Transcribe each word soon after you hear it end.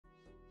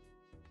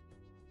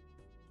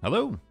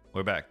Hello,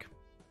 we're back.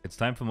 It's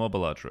time for more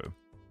Balatro.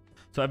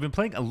 So I've been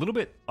playing a little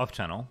bit off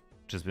channel,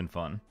 which has been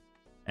fun,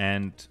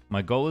 and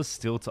my goal is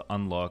still to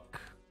unlock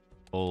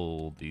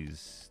all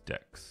these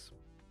decks.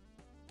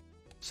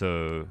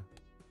 So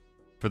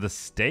for the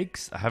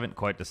stakes, I haven't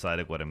quite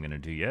decided what I'm going to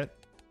do yet.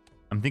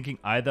 I'm thinking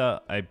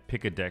either I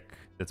pick a deck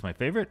that's my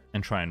favorite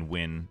and try and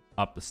win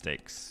up the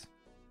stakes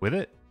with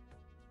it,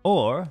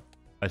 or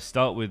I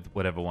start with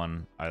whatever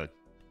one I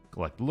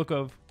like the look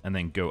of and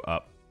then go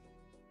up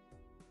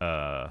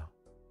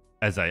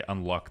as I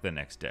unlock the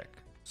next deck.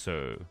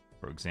 So,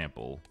 for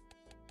example,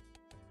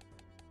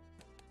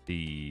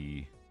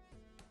 the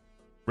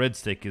red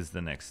stake is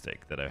the next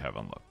stake that I have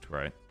unlocked,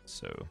 right?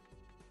 So,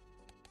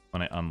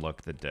 when I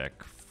unlock the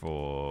deck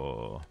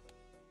for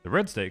the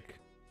red stake,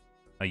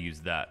 I use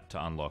that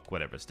to unlock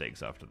whatever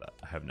stakes after that.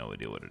 I have no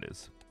idea what it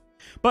is.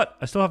 But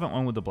I still haven't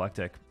won with the black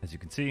deck, as you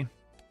can see.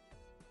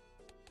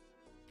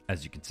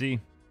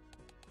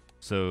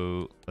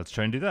 So, let's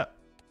try and do that.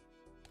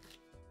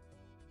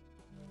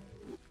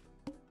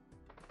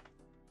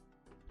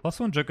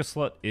 +1 Joker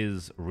slot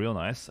is real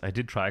nice. I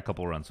did try a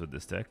couple runs with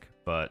this deck,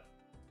 but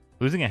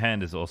losing a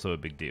hand is also a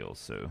big deal,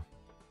 so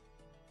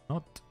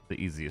not the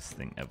easiest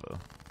thing ever.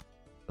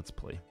 Let's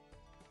play.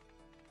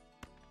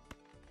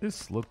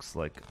 This looks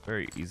like a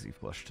very easy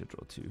flush to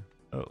draw to.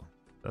 Oh,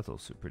 that's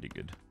also pretty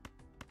good.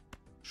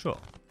 Sure.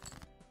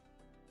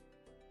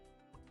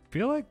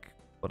 Feel like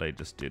what I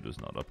just did was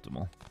not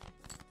optimal.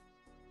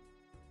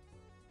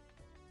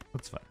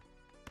 That's fine.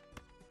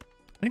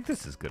 I think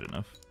this is good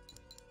enough.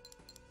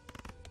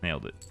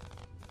 Nailed it.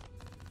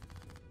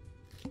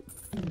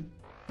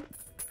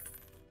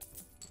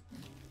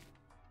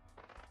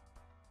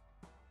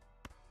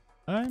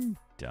 I'm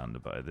down to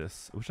buy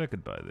this. I wish I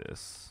could buy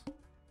this.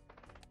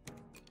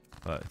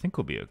 But I think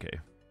we'll be okay.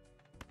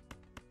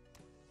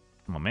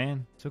 Come on,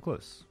 man. So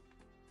close.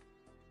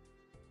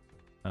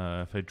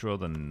 If I draw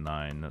the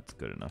 9, that's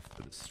good enough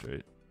for the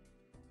straight.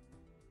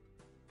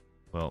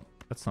 Well,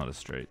 that's not a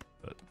straight,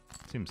 but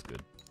it seems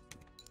good.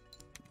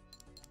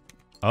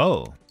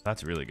 Oh,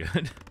 that's really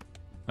good.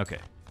 Okay.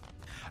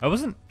 I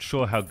wasn't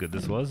sure how good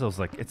this was. I was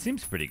like, it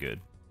seems pretty good.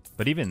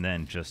 But even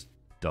then, just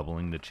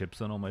doubling the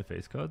chips on all my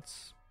face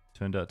cards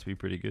turned out to be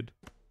pretty good.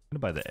 I'm going to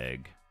buy the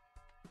egg.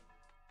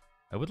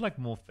 I would like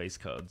more face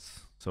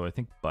cards, so I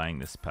think buying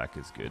this pack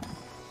is good.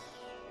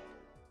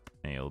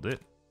 Nailed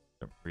it.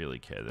 I don't really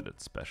care that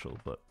it's special,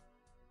 but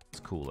it's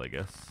cool, I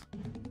guess.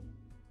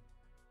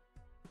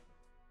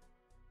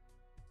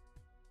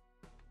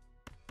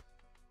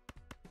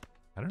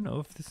 I don't know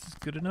if this is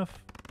good enough.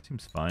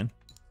 Seems fine.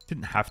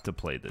 Didn't have to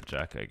play the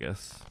jack, I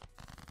guess.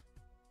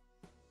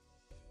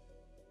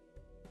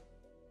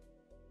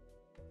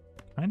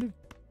 Kind of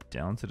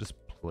down to just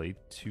play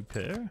 2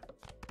 pair.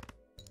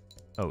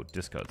 Oh,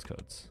 discards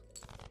cards.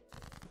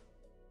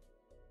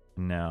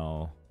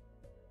 Now,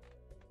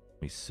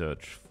 we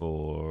search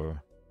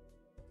for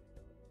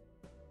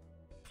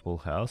full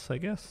house, I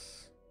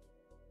guess.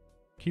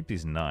 Keep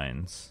these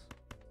 9s.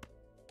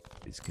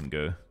 These can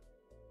go.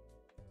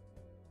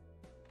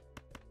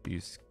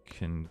 These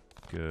can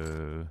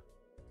go.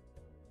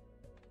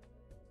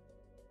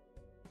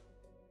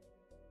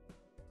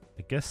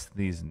 I guess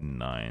these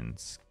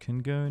 9s can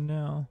go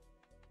now.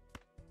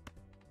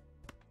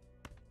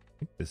 I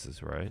think this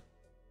is right.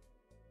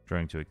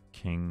 Drawing to a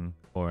king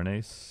or an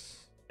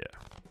ace. Yeah.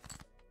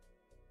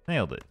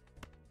 Nailed it.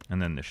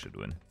 And then this should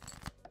win.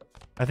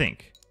 I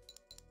think.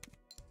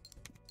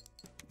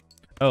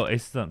 Oh,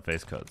 aces aren't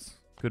face cards.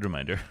 Good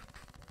reminder.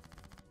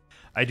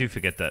 I do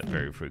forget that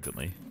very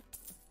frequently.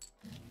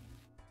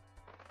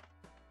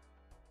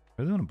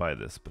 I really want to buy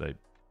this, but I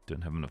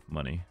don't have enough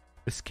money.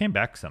 This came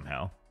back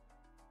somehow.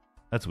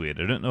 That's weird.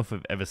 I don't know if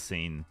I've ever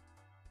seen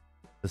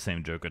the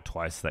same Joker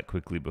twice that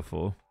quickly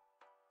before.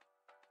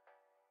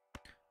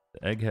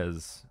 The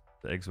egg's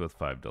worth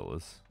 $5,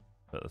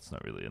 but that's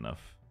not really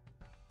enough.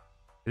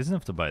 It isn't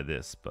enough to buy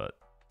this, but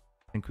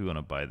I think we want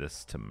to buy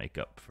this to make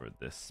up for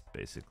this,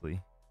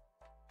 basically.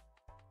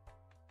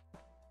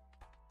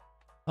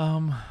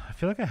 I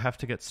feel like I have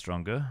to get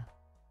stronger,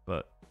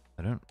 but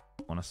I don't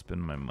want to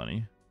spend my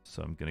money.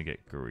 So I'm gonna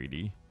get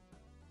greedy.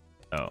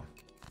 Oh,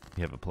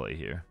 we have a play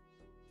here.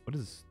 What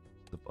does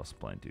the boss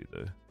blind do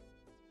though?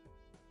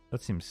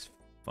 That seems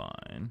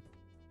fine.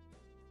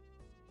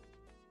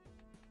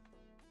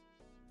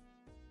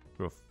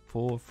 Draw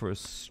 4 for a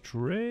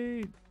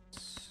straight.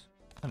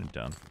 Kind of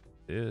down for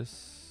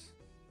this.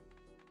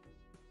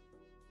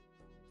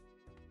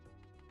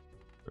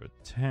 For a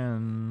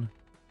 10.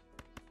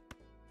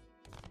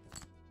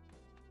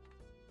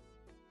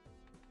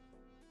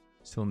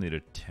 Still need a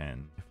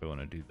 10 if I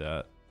want to do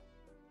that.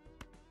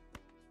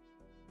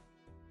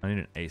 I need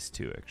an ace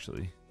too,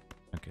 actually.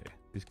 Okay,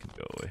 these can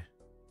go away.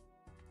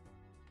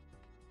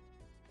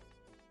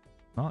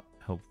 Not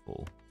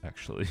helpful,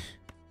 actually.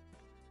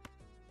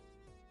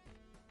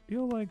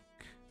 Feel like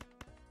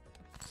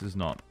this is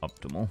not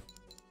optimal.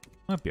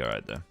 Might be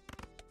alright though.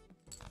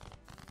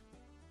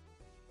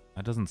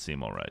 That doesn't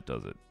seem alright,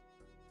 does it?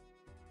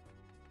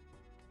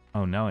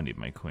 Oh, now I need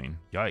my queen.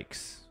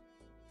 Yikes.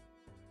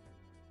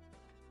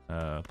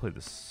 Play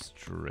this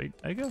straight,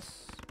 I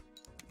guess.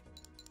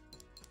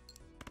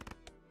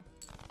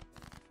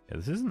 Yeah,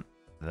 this isn't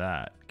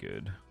that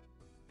good.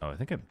 Oh, I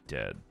think I'm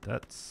dead.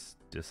 That's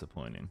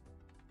disappointing.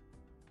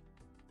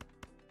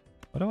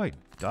 Why do I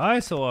die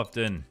so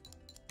often?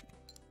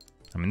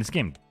 I mean, this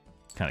game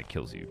kind of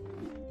kills you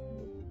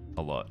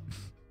a lot.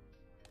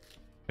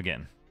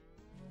 Again.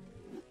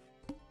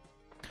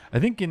 I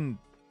think in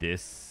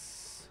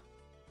this...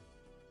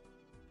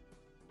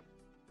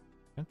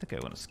 I don't think I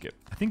want to skip.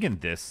 I think in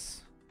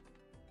this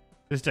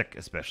deck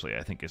especially,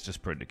 I think it's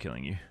just prone to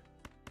killing you.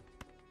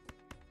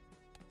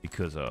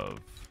 Because of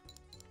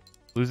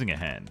losing a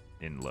hand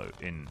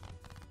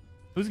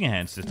losing a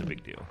hand is just a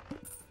big deal.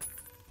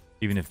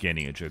 Even if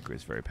gaining a Joker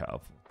is very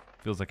powerful.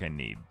 Feels like I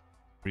need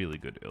really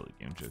good early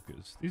game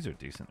Jokers. These are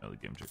decent early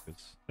game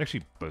Jokers. They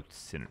actually both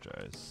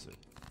synergize, so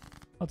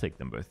I'll take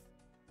them both.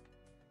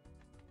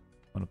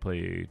 I want to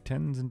play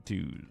 10s and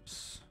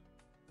 2s.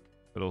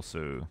 But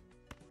also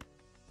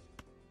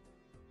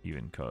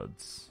even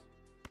cards.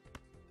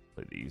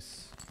 Play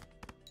these.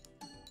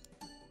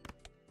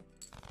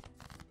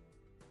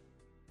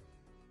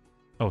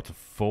 Oh, it's a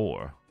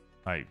 4.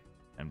 I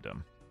am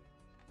dumb.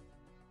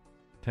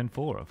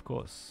 10-4, of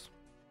course.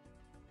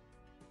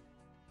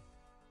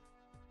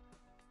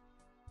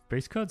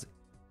 Base cards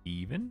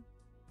even?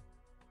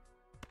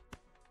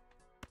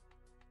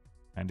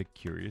 Kinda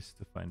curious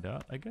to find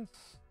out, I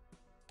guess.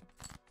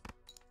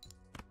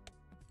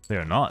 They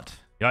are not.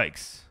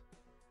 Yikes.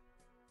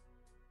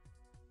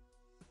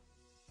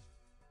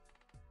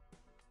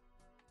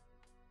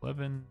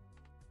 $11.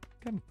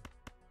 I'm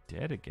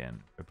dead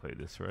again if I play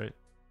this right.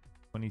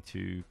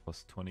 22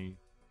 plus 20.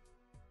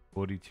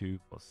 42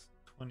 plus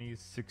 20.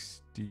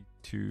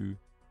 62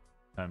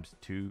 times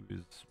 2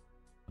 is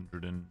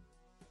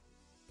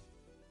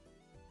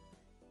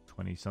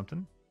 120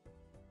 something.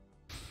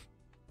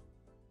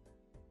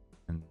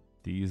 And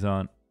these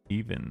aren't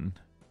even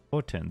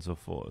or 10s or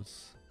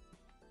 4s.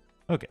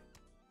 Okay.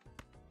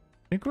 I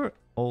think we're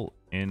all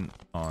in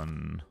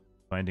on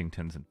finding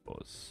 10s and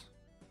 4s.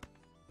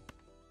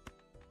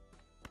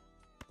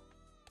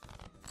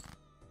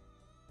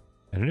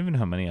 I don't even know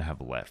how many I have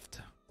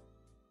left.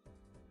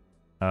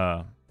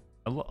 A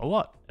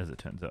lot, as it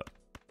turns out.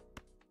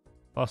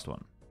 Last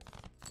one.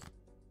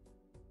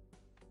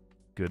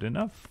 Good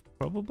enough,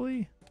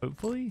 probably,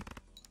 hopefully.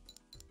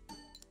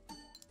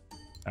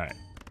 Alright,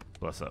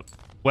 bless up.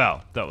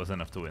 Wow, that was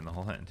enough to win the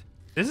whole hand.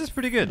 This is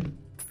pretty good.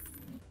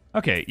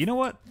 Okay, you know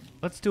what?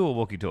 Let's do a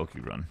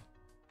walkie-talkie run.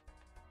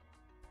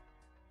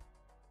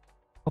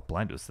 What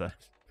blind was that?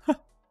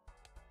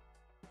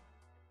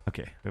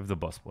 Okay, we have the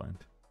boss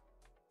blind.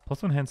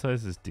 +1 hand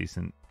size is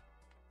decent.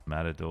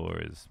 Matador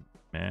is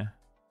meh.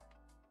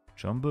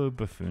 Jumbo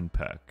Buffoon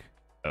Pack.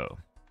 Oh.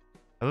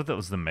 I thought that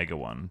was the mega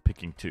one,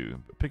 picking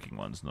 2, but picking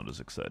 1's not as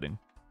exciting.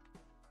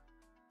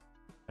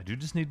 I do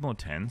just need more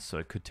 10s, so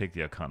I could take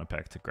the Arcana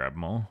pack to grab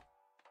more.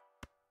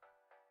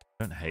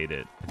 I don't hate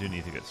it. I do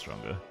need to get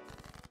stronger.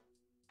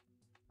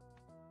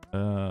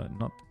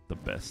 Not the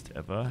best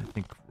ever. I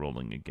think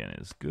rolling again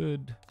is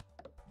good.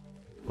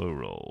 Low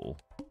roll.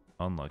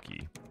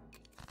 Unlucky.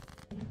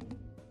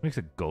 Makes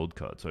a gold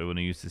card, so I want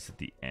to use this at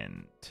the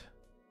end,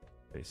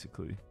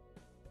 basically.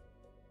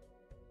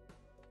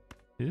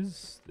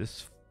 Is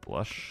this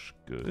flush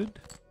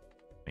good?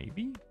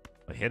 Maybe?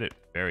 I hit it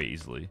very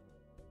easily.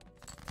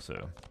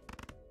 So,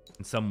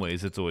 in some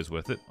ways, it's always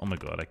worth it. Oh my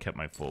god, I kept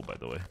my 4, by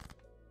the way.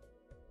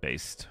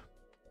 Based.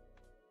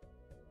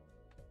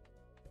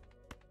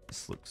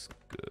 This looks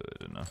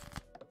good enough.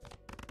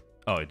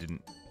 Oh, it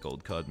didn't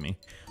gold card me.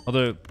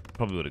 Although,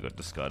 probably would have got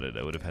discarded.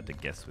 I would have had to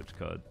guess which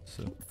card,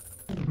 so...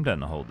 I'm down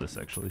to hold this,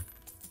 actually.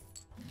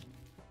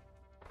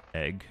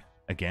 Egg.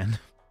 Again.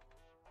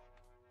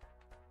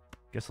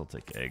 Guess I'll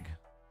take egg.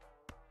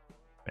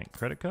 Bank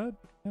credit card?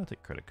 Yeah, I'll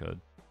take credit card.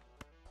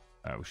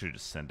 Alright, we should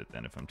just send it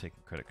then if I'm taking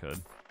credit card.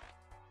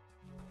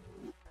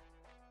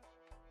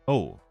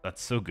 Oh,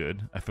 that's so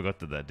good. I forgot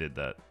that that did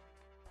that.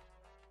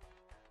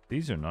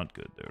 These are not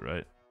good though,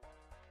 right?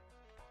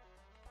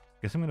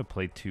 Guess I'm going to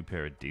play 2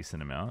 pair a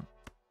decent amount.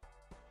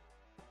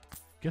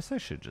 Guess I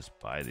should just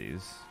buy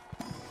these.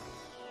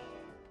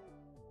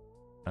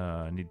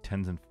 I need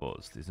 10s and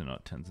 4s. These are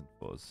not 10s and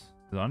 4s.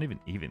 These aren't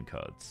even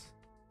cards.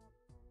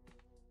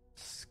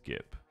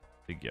 Skip.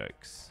 Big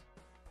yikes.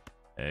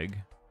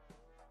 Egg.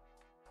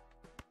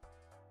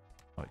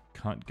 Oh, I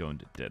can't go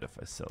into debt if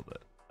I sell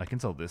that. I can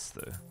sell this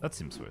though. That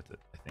seems worth it,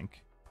 I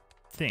think.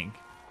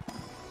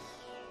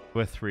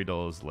 We're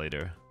 $3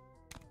 later.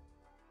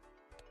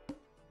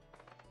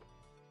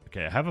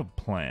 Okay, I have a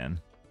plan.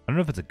 I don't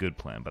know if it's a good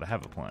plan, but I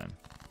have a plan.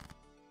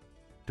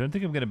 Don't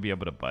think I'm going to be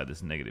able to buy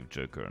this negative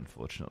Joker,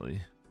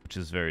 unfortunately. Which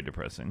is very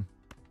depressing.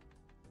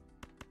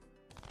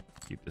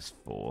 Keep this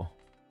 4.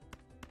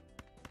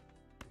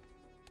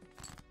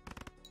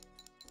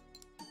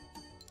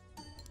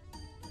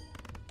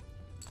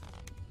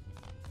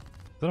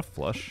 Is that a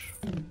flush?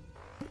 I think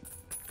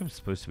I'm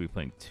supposed to be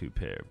playing 2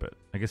 pair, but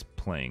I guess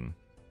playing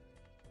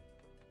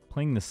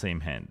the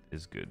same hand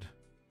is good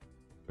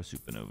for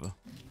Supernova.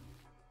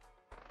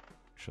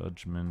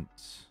 Judgment.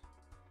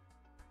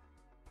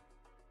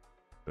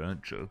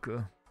 Burnt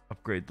Joker.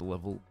 Upgrade the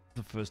level.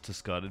 The first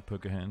discarded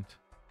poker hand.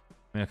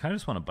 I mean, I kind of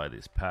just want to buy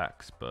these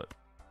packs, but...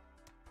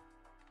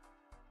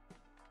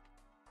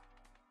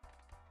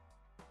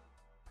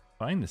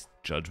 Buying this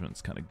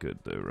Judgment's kind of good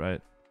though,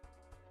 right?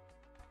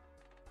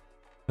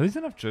 Are these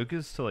enough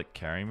Jokers to like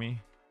carry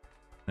me?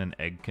 Then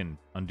Egg can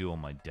undo all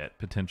my debt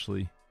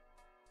potentially.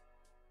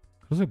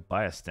 Could also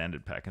buy a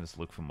standard pack and just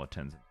look for more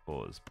 10s and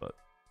 4s, but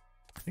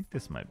I think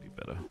this might be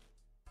better.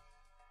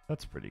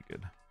 That's pretty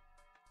good.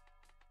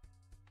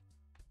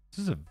 This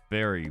is a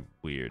very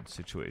weird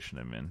situation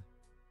I'm in.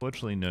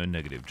 Fortunately, no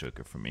negative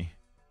Joker for me.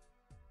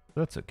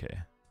 That's okay.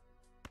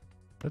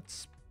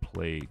 Let's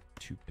play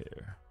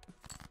 2-pair.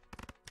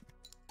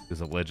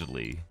 Because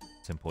allegedly,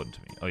 it's important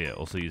to me. Oh yeah,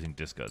 also using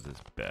discards is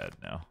bad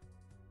now.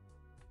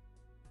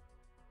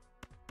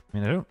 I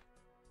mean, I don't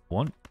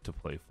want to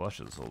play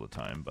flushes all the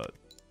time, but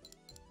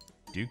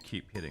I do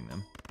keep hitting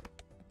them.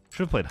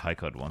 Should have played high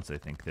card once, I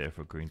think, there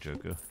for green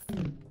Joker.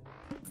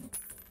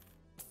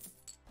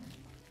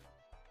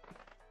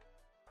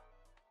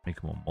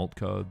 Make more malt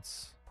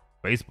cards.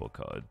 Baseball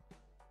card.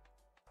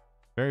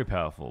 Very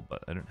powerful,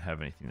 but I don't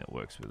have anything that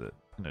works with it.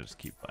 And I just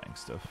keep buying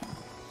stuff.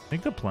 I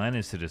think the plan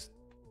is to just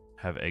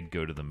have Egg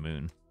go to the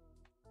moon.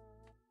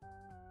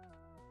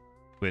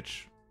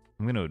 Which,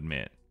 I'm going to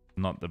admit,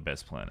 not the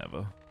best plan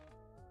ever.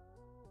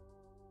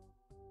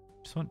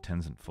 Just want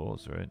 10s and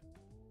 4s, right?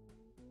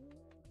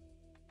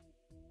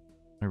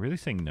 Am I really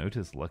saying no to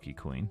this lucky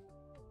queen?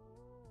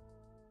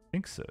 I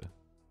think so.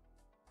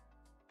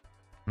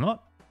 I'm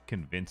not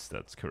convinced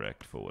that's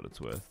correct for what it's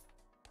worth.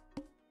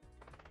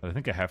 But I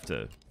think I have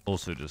to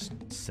also just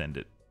send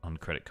it on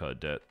credit card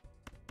debt.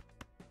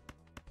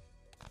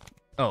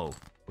 Oh,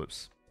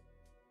 whoops.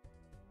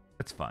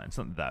 It's fine. It's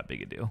not that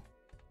big a deal.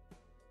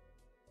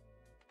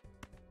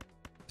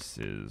 This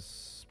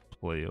is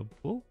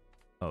playable.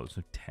 Oh,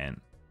 so 10.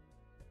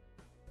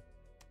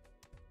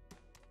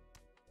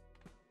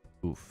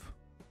 Oof.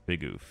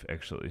 Big oof,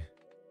 actually.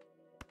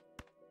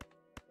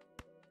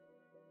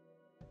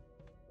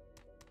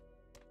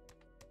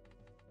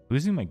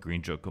 Losing my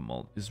green Joker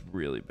malt is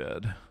really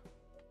bad.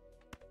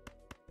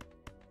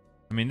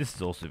 I mean, this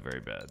is also very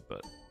bad,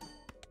 but...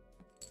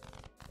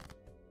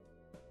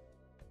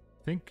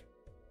 I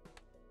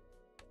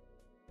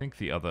think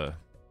the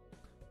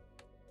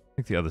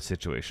other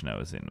situation I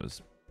was in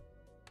was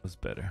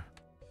better.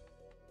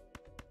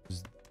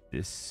 Was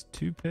this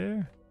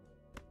 2-pair?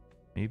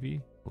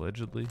 Maybe,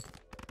 allegedly.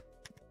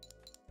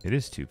 It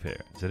is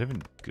 2-pair. Is that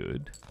even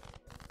good?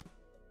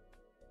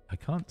 I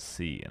can't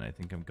see, and I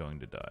think I'm going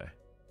to die.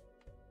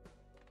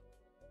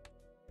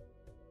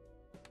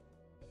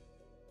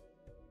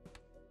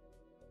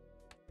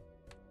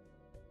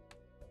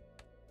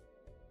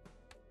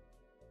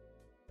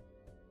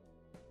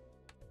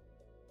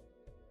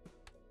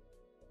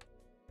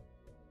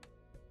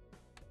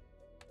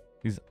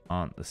 These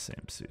aren't the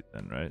same suit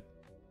then, right?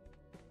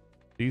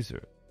 These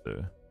are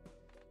the...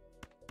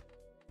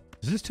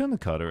 Does this turn the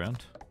card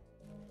around?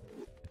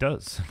 It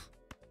does.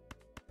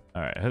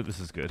 Alright, I hope this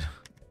is good.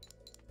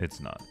 It's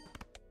not.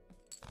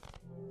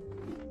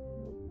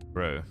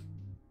 Bro.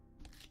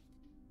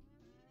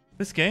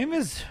 This game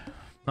is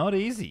not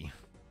easy.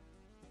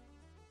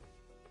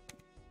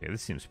 Okay,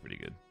 this seems pretty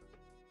good.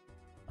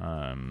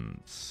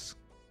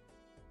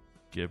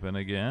 Skipping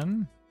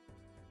again.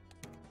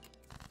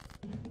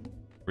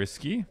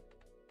 Risky.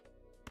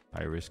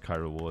 High risk, high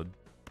reward.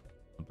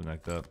 Something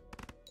like that.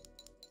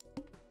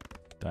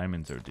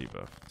 Diamonds are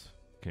debuffed.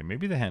 Okay,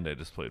 maybe the hand I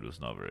just played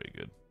was not very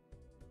good.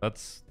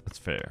 That's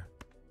fair.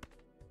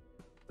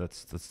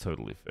 That's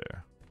totally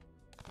fair.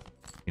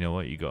 You know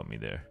what? You got me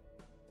there.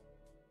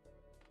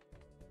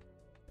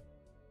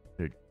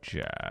 They're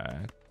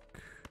jack.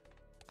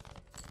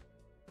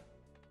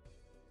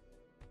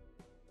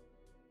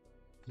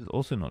 This is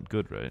also not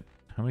good, right?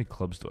 How many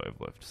clubs do I have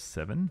left?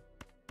 7?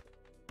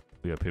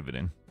 We are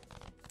pivoting.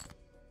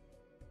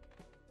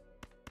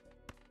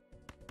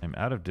 I'm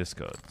out of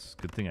discards.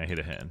 Good thing I hit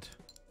a hand.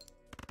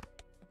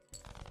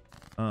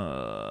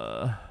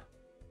 I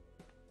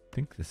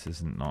think this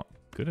is not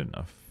good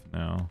enough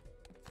now.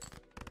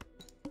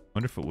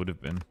 Wonder if it would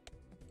have been.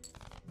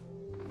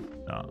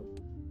 Nah.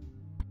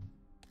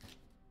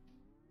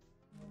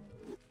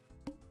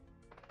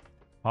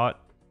 Hot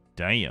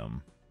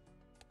damn.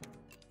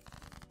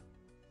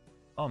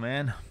 Oh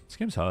man, this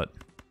game's hard.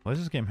 Why does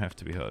this game have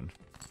to be hard?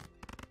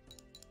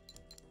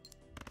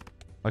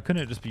 Why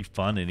couldn't it just be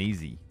fun and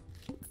easy?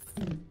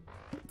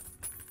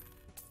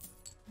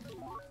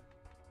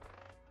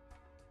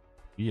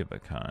 Be of a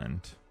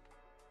kind.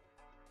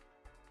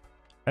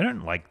 I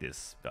don't like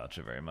this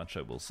voucher very much,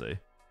 I will say.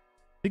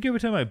 I think every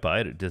time I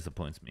buy it, it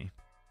disappoints me.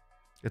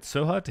 It's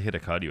so hard to hit a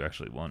card you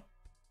actually want.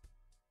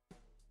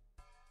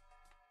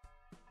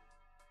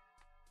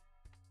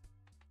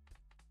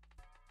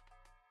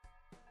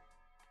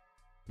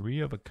 Three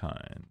of a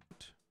kind.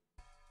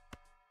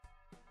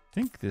 I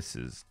think this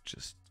is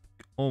just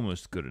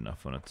almost good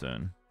enough on its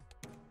own.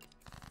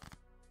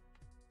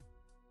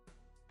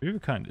 Three of a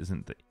kind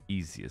isn't the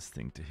easiest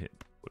thing to hit,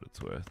 what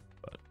it's worth,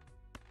 but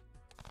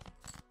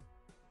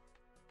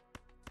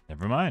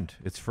never mind.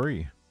 It's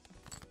free.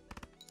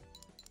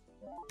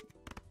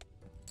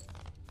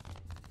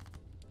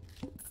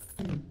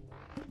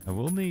 I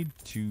will need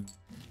to...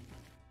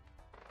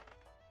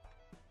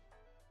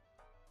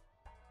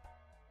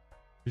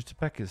 Booster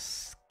pack is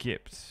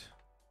skipped.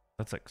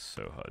 That's like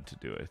so hard to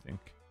do, I think.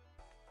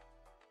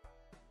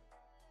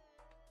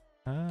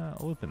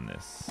 I'll open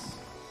this.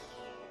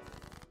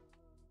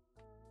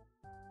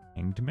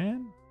 Hanged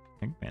Man?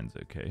 Hanged Man's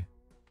okay.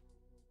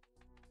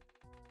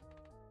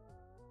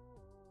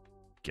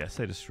 Guess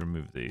I just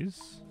remove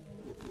these.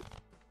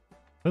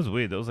 That was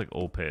weird. That was like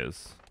all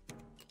pairs.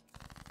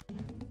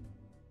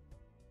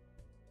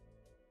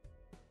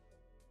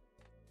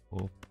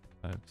 Four,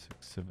 5, 6,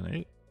 7,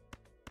 8.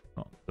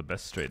 Not the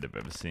best straight I've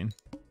ever seen.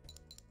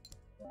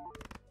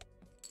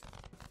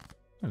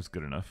 That was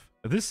good enough.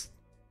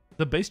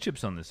 The base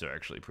chips on this are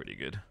actually pretty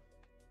good.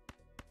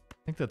 I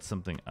think that's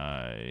something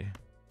I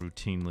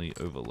routinely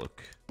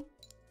overlook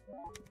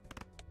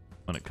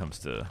when it comes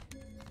to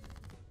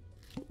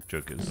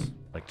jokers.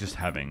 Like just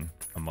having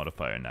a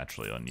modifier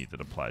naturally on you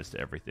that applies to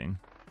everything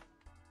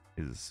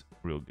is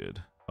real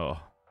good. Oh,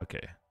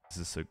 okay. This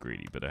is so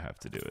greedy, but I have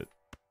to do it.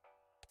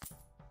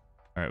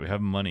 Alright, we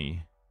have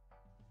money.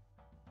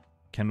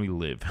 Can we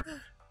live?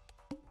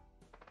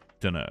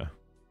 Dunno.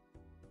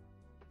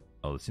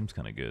 Oh, this seems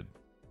kind of good.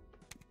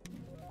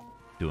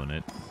 Doing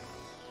it.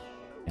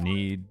 I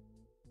need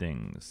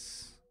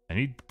things. I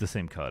need the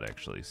same card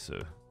actually,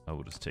 so I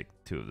will just take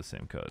 2 of the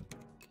same card.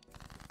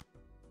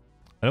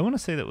 I don't want to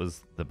say that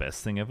was the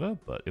best thing ever,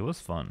 but it was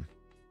fun.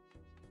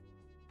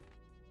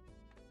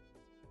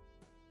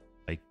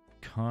 I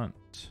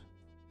can't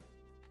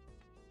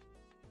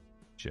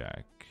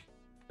jack.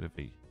 But if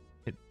I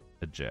hit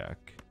a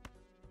jack,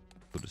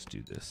 we'll just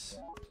do this.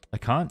 I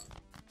can't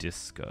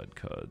discard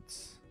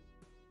cards.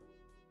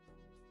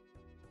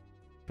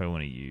 If I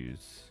want to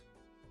use...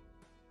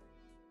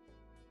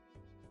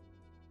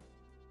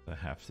 I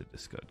have to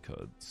discard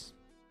cards.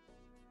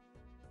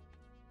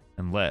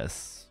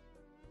 Unless...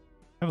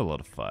 I have a lot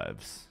of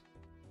 5s.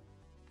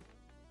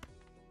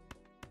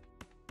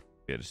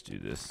 Yeah, just do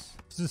this.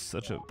 This is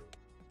such a...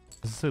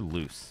 This is so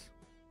loose.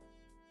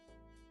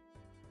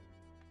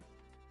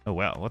 Oh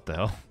wow, what the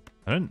hell?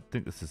 I don't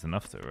think this is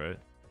enough though, right?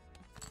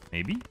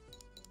 Maybe?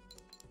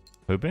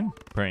 Hoping?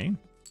 Praying?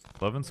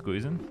 Loving?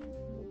 Squeezing?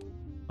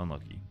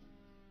 Unlucky.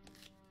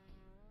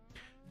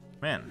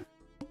 Man.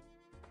 I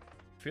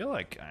feel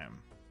like I'm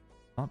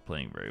not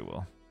playing very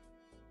well.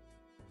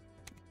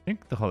 I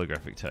think the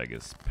holographic tag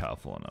is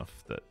powerful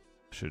enough that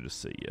I should just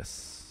say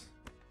yes.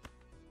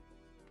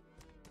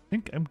 I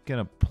think I'm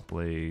gonna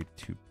play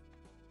 2...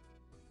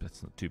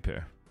 That's not 2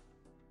 pair.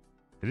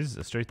 It is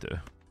a straight though.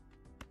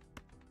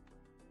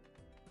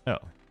 Oh,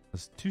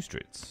 there's 2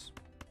 straights.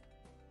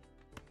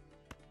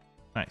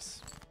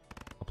 Nice.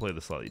 I'll play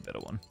the slightly better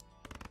one.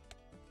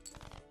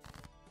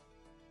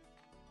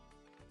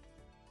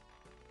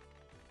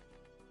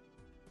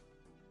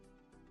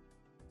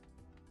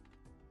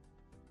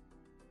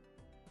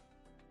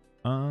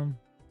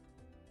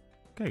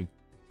 I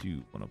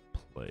do want to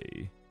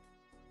play...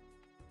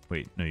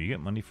 Wait, no, you get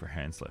money for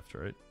hands left,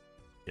 right?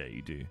 Yeah,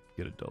 you do. You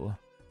get $1.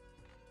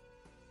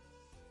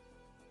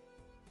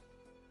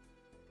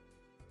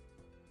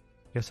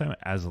 Guess I'm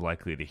as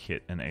likely to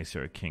hit an ace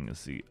or a king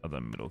as the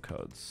other middle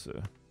cards,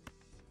 so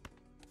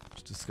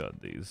just discard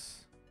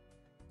these.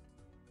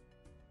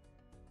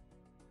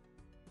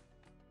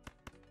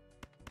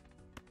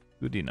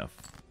 Good enough.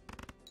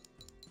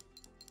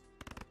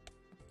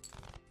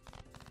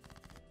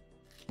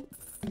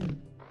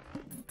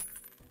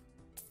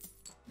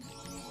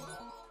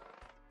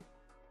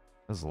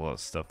 There's a lot of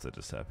stuff that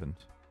just happened.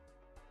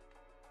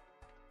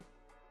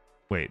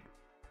 Wait.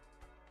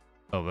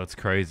 Oh, that's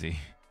crazy.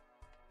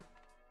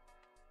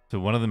 So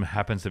one of them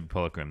happens to be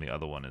polychrome, the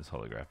other one is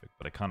holographic,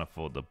 but I can't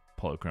afford the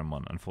polychrome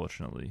one,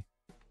 unfortunately.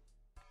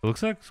 It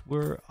looks like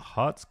we're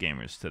hearts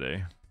gamers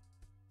today.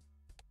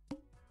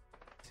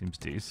 Seems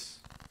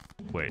decent.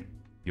 Wait,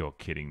 you're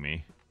kidding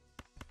me.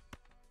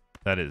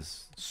 That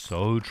is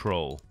so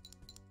troll.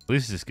 At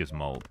least this gives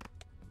mold.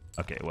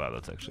 Okay, wow,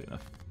 that's actually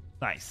enough.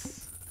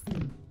 Nice.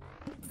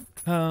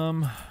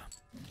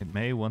 It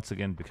may once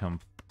again become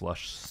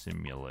Flush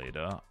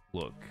Simulator.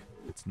 Look,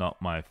 it's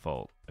not my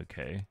fault,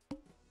 okay?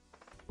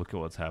 Look at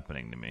what's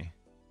happening to me.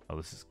 Oh,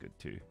 this is good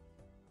too.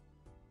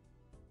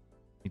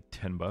 Need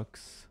 $10. I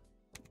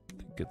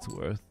think it's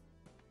worth.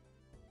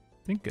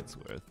 I think it's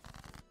worth.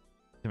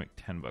 I make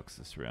 $10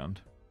 this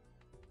round.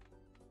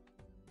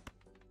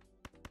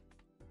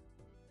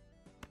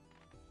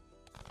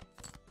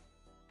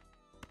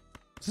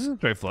 Is this a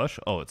straight flush?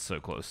 Oh, it's so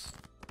close.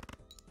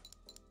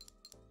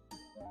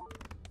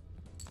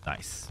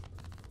 Nice.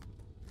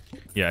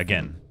 Yeah,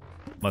 again,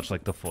 much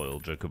like the foil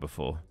Joker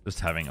before,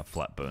 just having a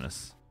flat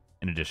bonus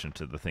in addition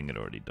to the thing it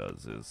already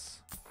does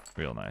is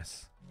real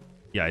nice.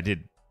 Yeah, I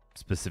did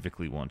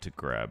specifically want to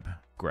grab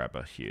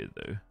Grabber here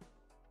though.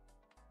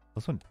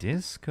 +1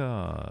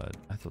 discard.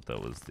 I thought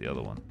that was the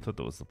other one. I thought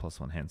that was the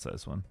 +1 hand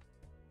size one.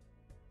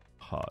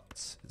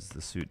 hearts is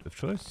the suit of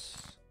choice.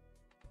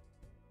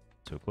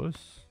 So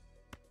close.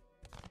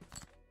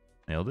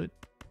 Nailed it.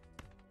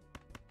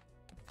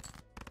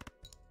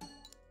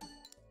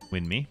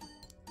 Win me.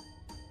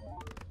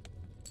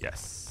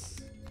 Yes.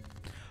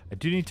 I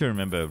do need to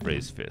remember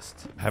raise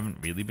fist. I haven't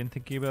really been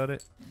thinking about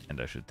it,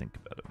 and I should think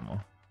about it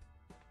more.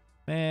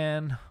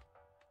 Man,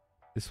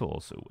 this will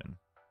also win.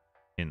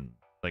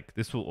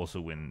 This will also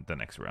win the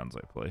next rounds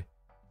I play.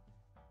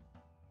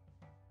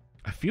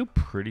 I feel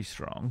pretty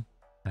strong.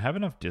 I have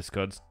enough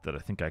discards that I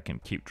think I can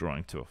keep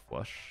drawing to a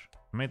flush.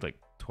 I made like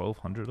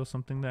 1200 or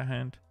something that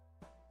hand,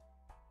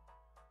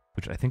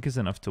 which I think is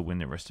enough to win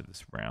the rest of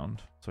this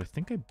round. So I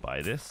think I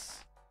buy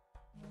this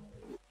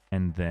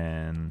and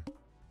then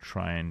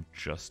try and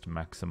just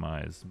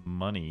maximize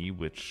money,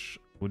 which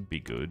would be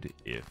good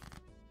if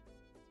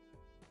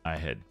I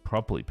had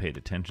properly paid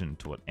attention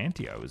to what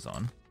ante I was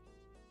on.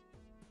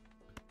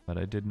 But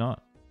I did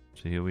not.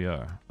 So here we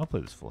are. I'll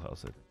play this full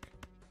house, I think.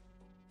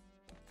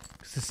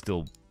 Because this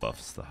still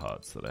buffs the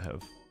hearts that I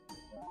have.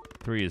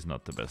 3 is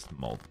not the best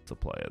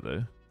multiplier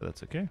though, but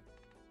that's okay.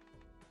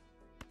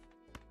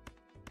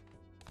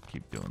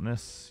 Keep doing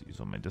this. Use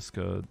all my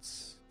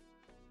discards.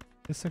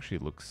 This actually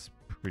looks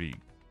pretty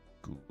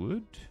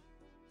good.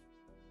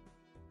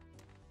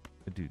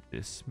 If I do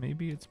this,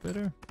 maybe it's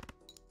better.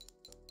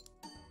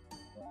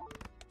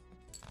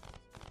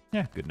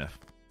 Yeah, good enough.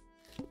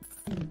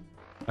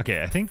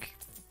 Okay, I think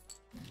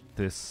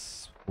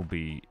this will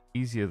be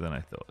easier than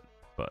I thought,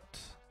 but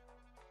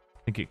I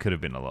think it could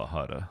have been a lot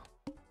harder.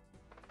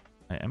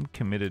 I am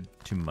committed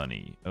to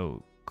money.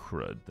 Oh,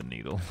 crud, the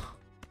needle.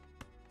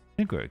 I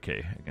think we're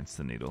okay against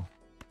the needle.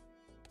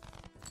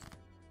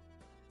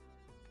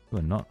 These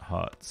are not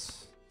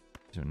hearts.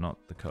 These are not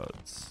the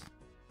cards.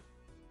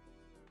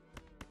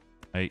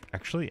 I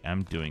actually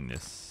am doing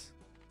this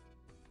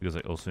because I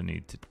also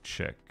need to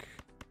check.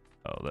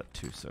 Oh, that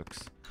too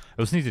sucks.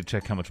 I also need to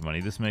check how much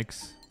money this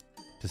makes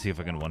to see if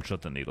I can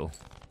one-shot the needle.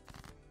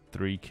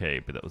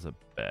 3k, but that was a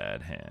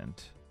bad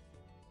hand.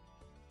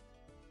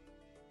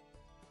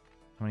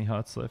 How many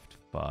hearts left?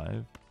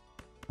 5.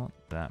 Not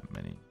that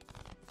many.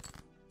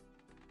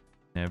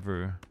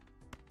 Never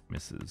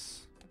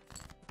misses.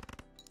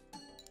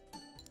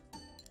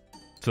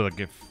 So like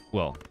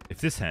if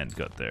this hand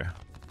got there,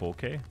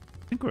 4k, I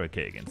think we're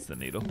okay against the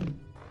needle.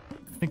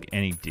 I think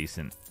any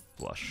decent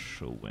flush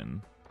will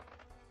win.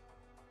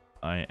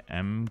 I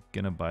am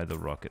gonna buy the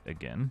rocket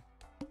again,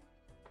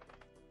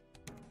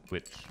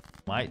 which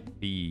might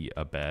be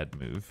a bad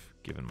move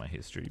given my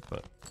history,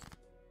 but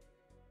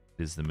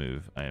it is the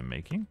move I am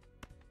making.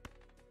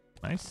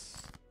 Nice.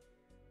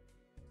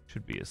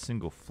 Should be a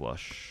single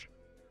flush.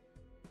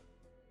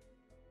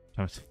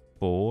 Times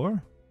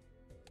 4.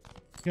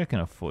 I think I can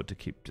afford to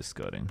keep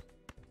discarding.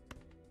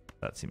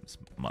 That seems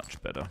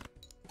much better.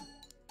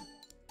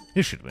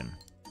 This should win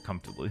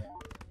comfortably.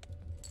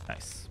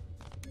 Nice.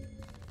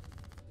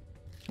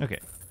 Okay,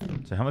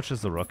 so how much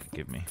does the rocket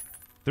give me?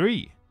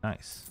 3!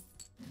 Nice.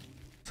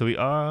 So we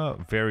are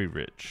very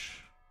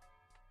rich.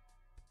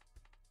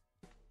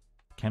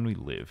 Can we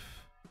live?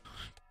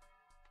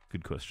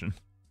 Good question.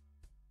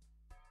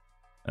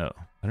 Oh,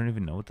 I don't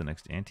even know what the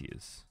next ante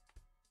is.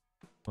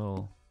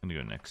 Well, I'm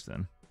gonna go next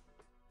then.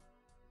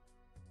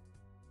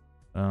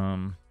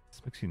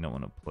 This makes me not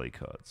want to play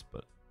cards,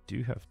 but I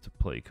do have to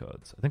play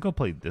cards. I think I'll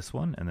play this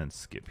one and then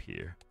skip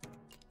here.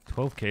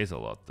 12k is a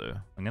lot though.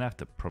 I'm gonna have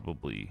to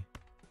probably...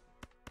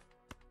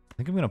 I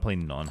think I'm gonna play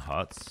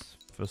non-hearts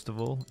first of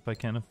all, if I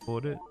can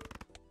afford it.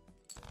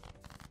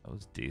 That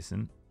was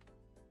decent.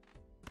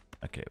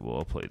 Okay, well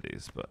I'll play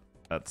these, but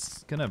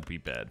that's gonna be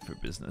bad for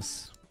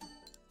business.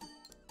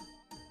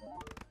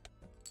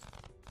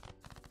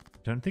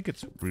 I don't think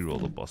it's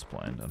reroll the boss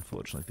blind,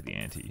 unfortunately, for the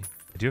ante.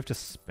 I do have to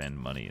spend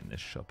money in this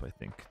shop, I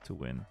think, to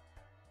win.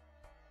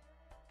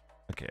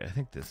 Okay, I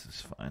think this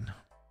is fine.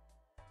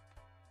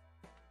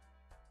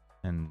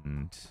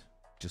 And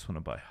just want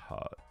to buy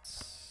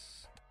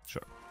hearts.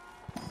 Sure.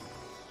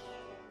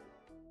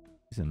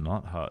 These are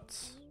not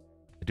hearts.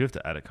 I do have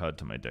to add a card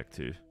to my deck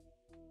too.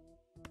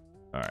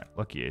 Alright,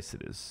 lucky ace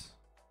it is.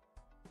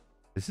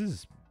 This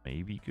is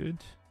maybe good.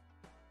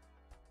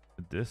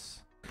 With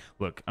this.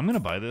 Look, I'm going to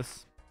buy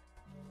this.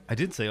 I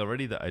did say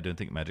already that I don't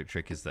think Magic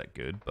Trick is that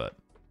good, but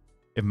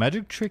if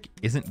Magic Trick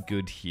isn't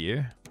good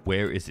here,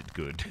 where is it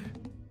good?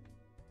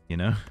 You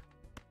know?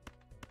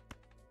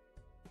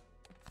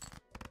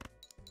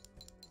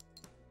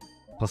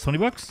 Plus 20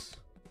 bucks?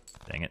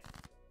 Dang it.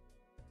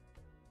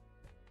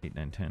 8,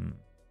 9, 10.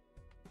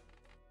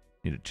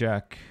 Need a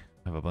jack.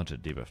 Have a bunch of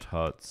debuffed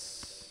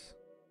hearts.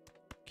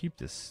 Keep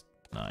this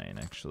 9,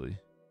 actually.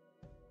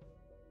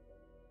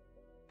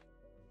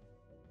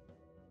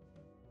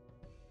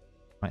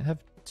 Might have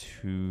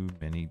too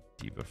many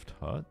debuffed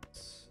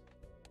hearts.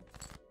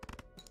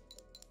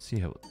 See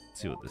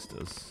what this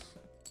does.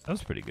 That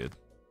was pretty good.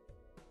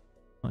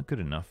 Not good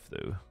enough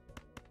though.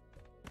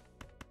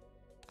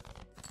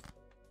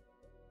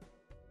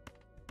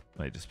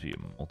 Might just be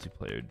a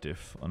multiplayer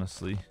diff,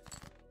 honestly.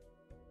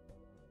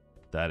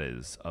 That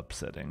is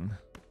upsetting.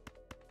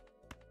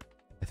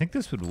 I think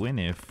this would win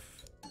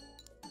if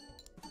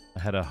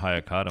had a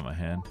higher card in my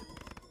hand.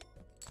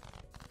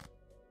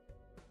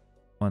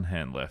 One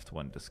hand left,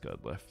 one discard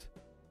left.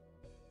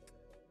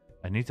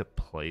 I need to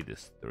play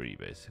this 3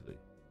 basically.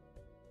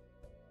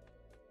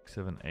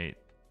 7, 8.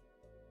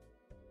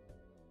 How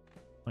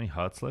many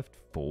hearts left?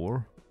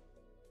 4.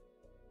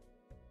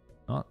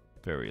 Not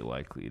very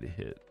likely to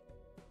hit.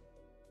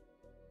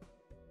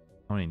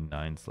 How many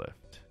 9s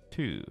left?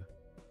 2.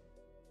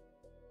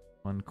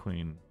 1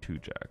 queen, 2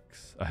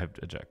 jacks. I have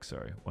a jack,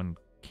 sorry. 1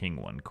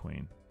 king, 1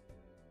 queen.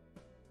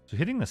 So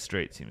hitting the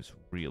straight seems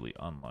really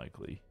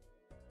unlikely.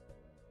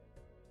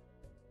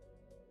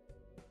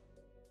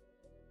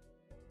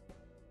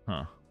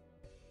 Huh.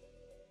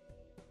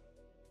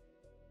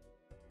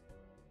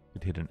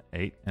 Could hit an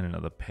 8 and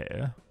another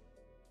pair.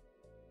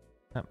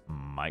 That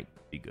might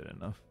be good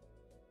enough.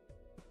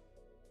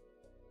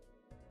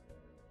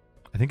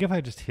 I think if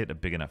I just hit a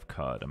big enough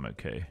card, I'm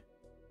okay.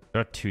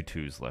 There are 2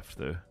 2s left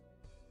though.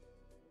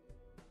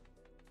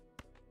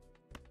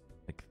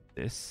 Like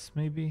this,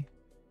 maybe?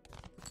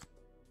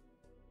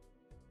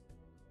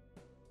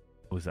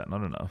 Or is that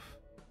not enough?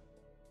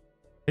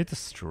 Hit a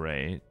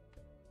straight.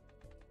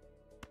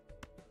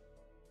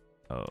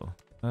 Oh.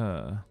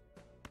 I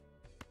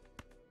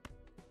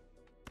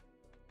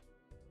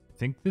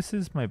think this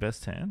is my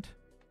best hand.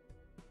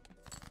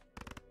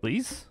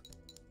 Please?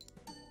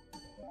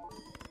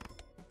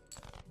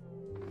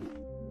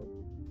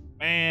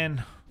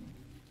 Man.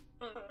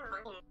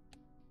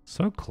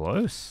 So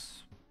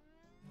close.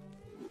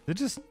 They're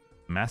just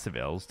massive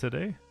L's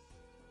today?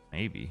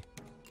 Maybe.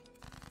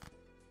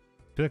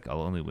 I feel like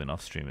I'll only win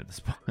off stream at this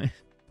point.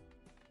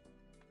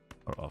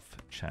 Or off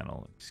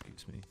channel,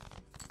 excuse me.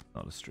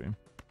 Not a stream.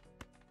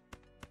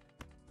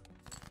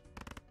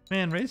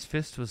 Man, Raised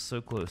Fist was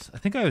so close. I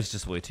think I was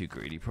just way too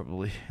greedy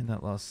probably in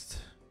that last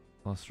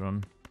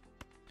run.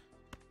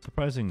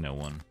 Surprising no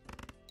one.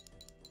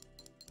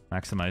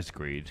 Maximized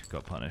greed,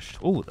 got punished.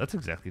 Oh, that's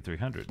exactly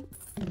 300.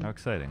 How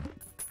exciting.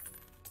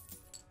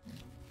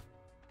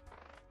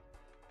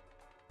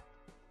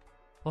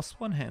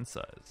 +1 hand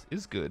size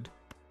is good.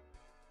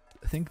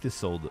 I think this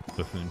sold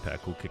buffoon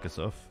pack will kick us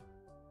off.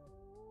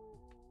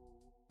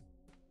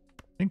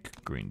 I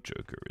think green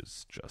joker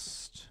is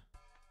just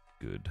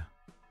good.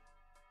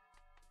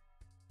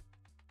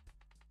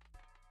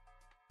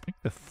 I think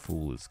the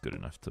fool is good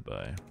enough to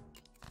buy.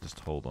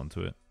 Just hold on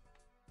to it.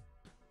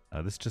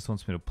 This just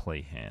wants me to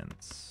play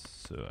hands,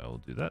 so I will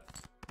do that.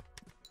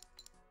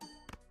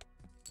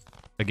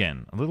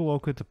 Again, a little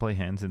awkward to play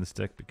hands in this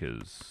deck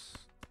because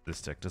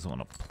this deck doesn't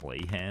want to play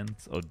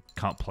hands, or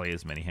can't play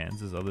as many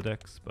hands as other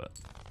decks, but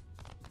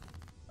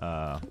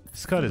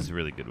this card is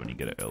really good when you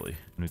get it early,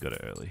 and we got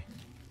it early.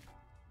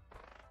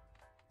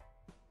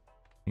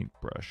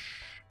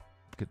 Paintbrush.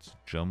 It's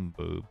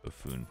Jumbo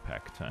Buffoon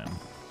pack time.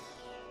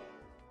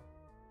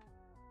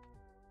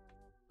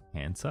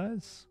 Hand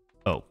size?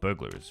 Oh,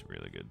 Burglar is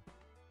really good.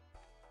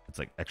 It's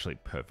like actually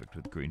perfect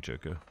with Green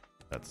Joker.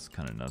 That's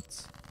kind of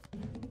nuts.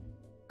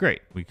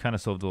 Great, we kind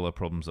of solved all our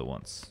problems at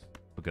once.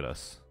 Look at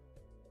us.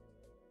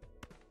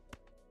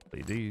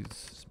 Play these,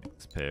 just make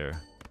this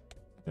pair.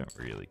 Don't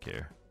really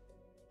care.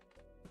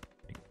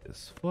 Make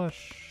this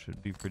flush,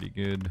 should be pretty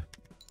good.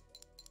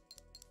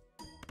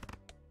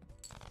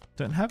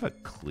 Don't have a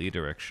clear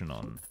direction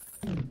on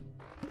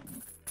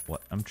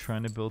what I'm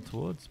trying to build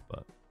towards,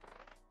 but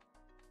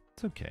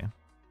it's okay.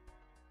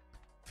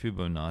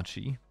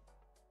 Fibonacci.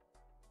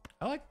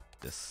 I like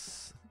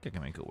this. I think I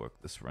can make it work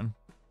this run.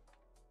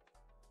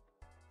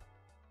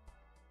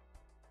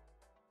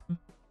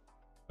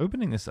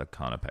 Opening this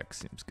Arcana pack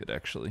seems good,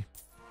 actually.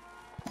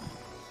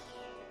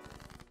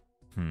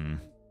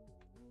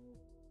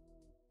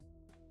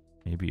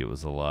 Maybe it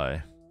was a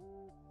lie.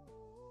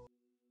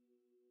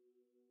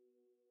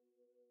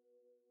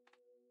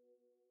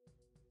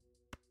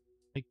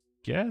 I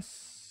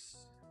guess.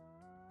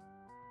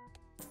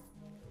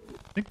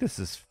 I think this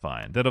is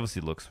fine. That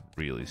obviously looks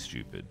really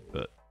stupid,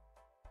 but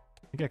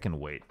I think I can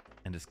wait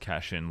and just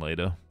cash in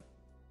later.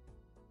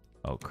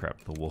 Oh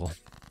crap, the wall.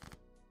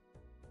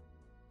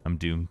 I'm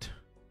doomed.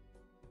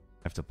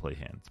 I have to play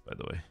hands, by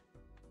the way.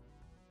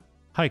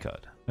 High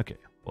card. Okay,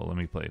 well, let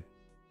me play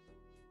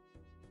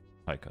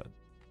high card.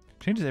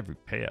 Changes every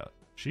payout.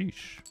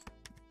 Sheesh.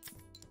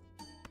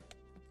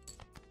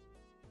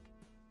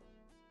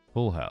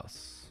 Full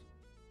house.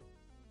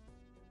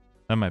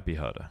 That might be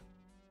harder.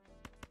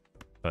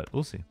 But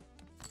we'll see.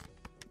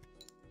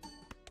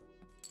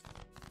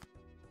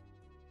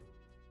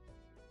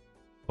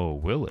 Or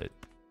will it?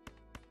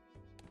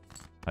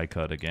 High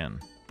card again.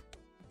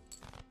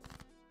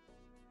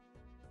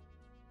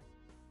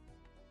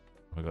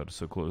 Oh my god, it's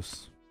so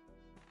close.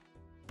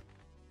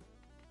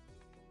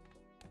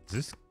 Is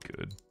this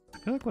good? I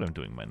feel like what I'm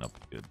doing might not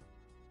be good.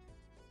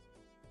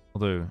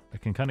 Although, I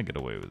can kind of get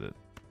away with it.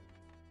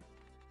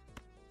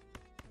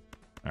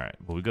 Alright,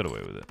 well we got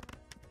away with it.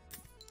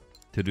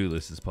 To-do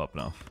list is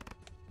popping off.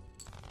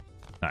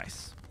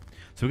 Nice.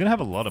 So we're going to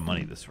have a lot of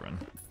money this run.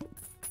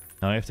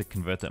 Now I have to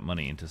convert that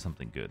money into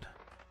something good.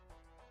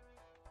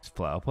 Is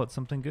Flower Pot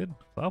something good?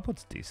 Flower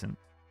Pot's decent.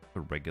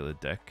 A regular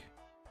deck.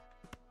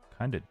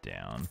 Kind of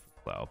down for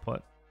flower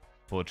pot.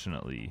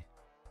 Fortunately,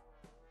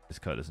 this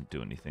card doesn't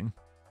do anything.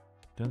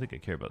 Don't think I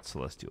care about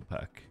Celestial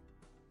Pack.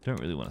 Don't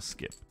really want to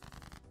skip.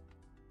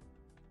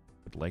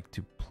 I'd like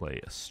to play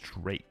a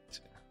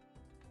straight.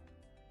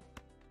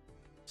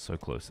 So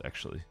close,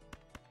 actually.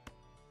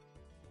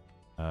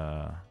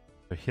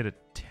 I hit a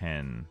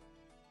 10.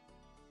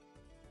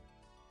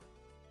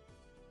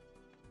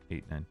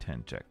 8, 9,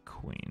 10, Jack,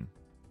 Queen.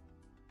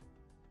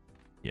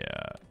 Yeah,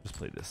 just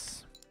play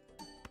this.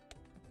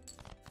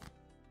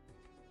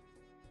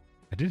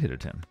 I did hit a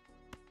 10.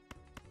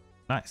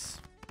 Nice.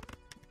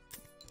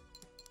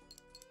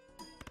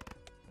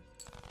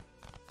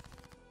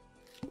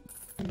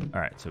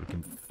 Alright, so we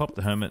can pop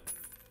the Hermit.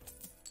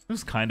 This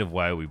was kind of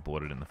why we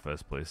bought it in the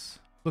first place.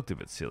 Looked a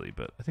bit silly,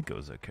 but I think it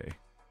was okay.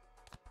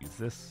 Use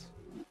this.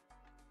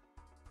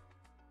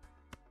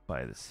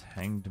 Buy this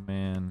Hanged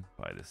Man.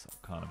 Buy this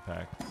Arcana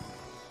Pack.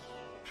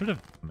 Should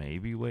have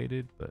maybe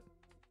waited, but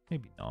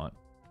maybe not.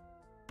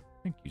 I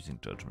think using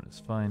Judgment is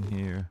fine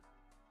here.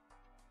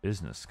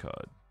 Business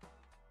card.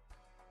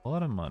 A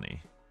lot of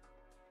money.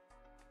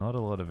 Not a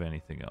lot of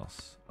anything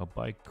else. I'll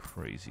buy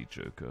Crazy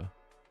Joker.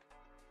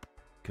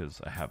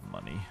 Because I have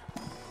money.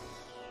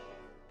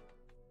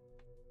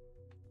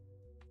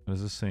 What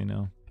does this say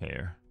now?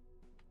 Pair.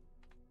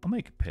 I'll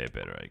make a pair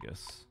better, I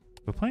guess.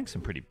 We're playing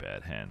some pretty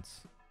bad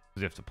hands.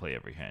 Because you have to play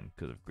every hand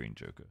because of Green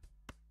Joker.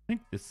 I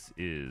think this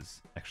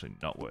is actually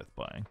not worth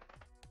buying.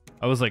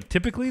 I was like,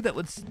 typically that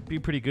would be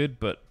pretty good,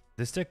 but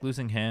this deck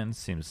losing hands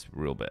seems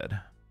real bad.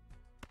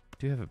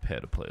 Do you have a pair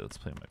to play? Let's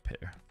play my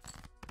pair.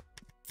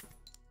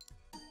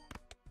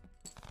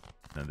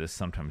 Now this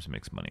sometimes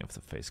makes money off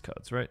the face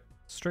cards, right?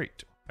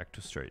 Straight. Back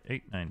to straight.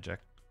 8, 9,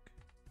 Jack.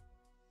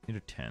 Need a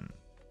 10.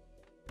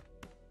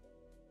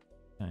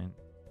 9,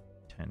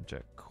 10,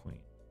 Jack, Queen.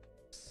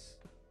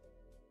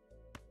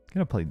 I'm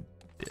gonna play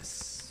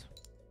this.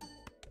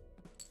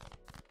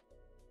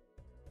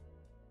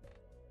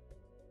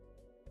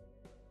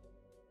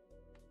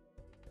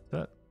 Is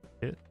that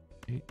it?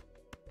 8,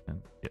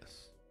 10,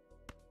 yes.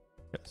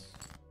 Yes.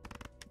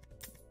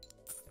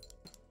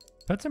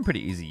 Had some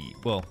pretty easy.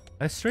 Well,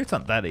 straights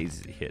aren't that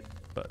easy to hit,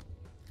 but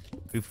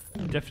we've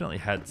definitely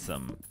had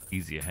some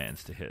easier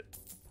hands to hit.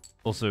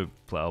 Also,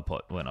 Flower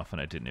Pot went off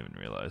and I didn't even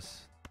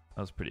realize.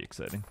 That was pretty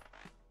exciting.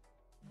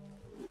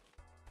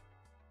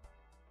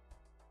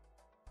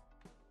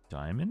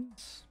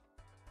 Diamonds?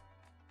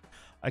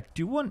 I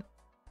do want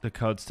the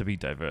cards to be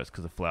diverse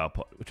because of Flower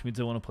Pot, which means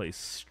I want to play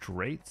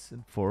straights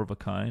and 4 of a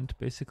kind,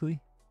 basically.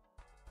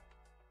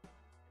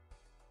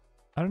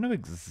 I don't know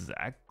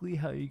exactly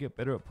how you get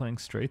better at playing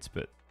straights,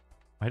 but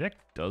my deck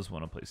does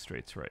want to play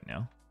straights right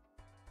now.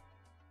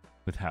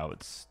 With how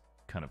it's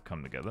kind of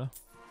come together.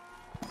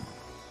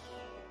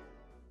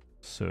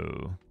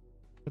 So,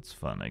 that's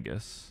fun, I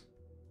guess.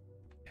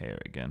 Pair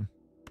again.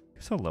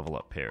 Guess I'll level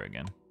up pair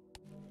again.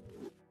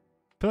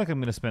 I feel like I'm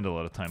going to spend a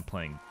lot of time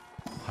playing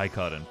high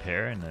card and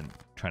pair and then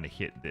trying to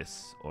hit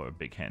this or a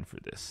big hand for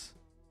this.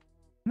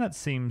 And that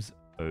seems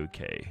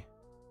okay.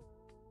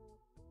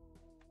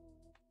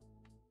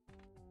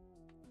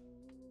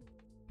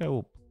 I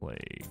will play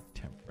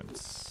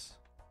Temperance.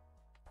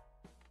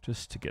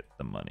 Just to get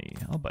the money.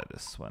 I'll buy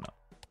this, why not?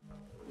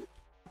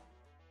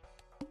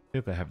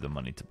 If I have the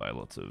money to buy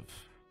lots of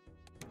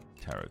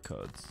tarot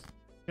cards.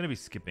 I'm gonna be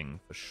skipping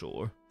for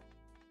sure.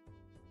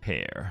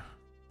 Pair.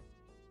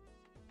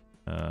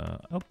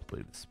 I'll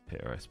play this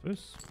pair, I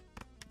suppose.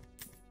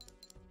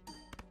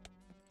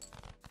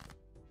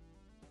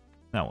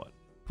 Now what?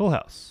 Full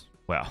house.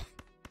 Wow.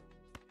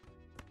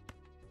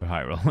 We're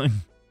high rolling.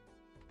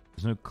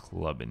 There's no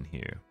club in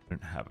here. I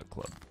don't have a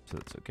club, so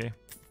that's okay.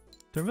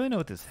 Don't really know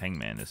what this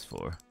Hangman is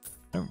for.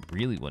 I don't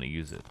really want to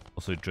use it.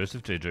 Also,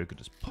 Joseph J. Joker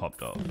just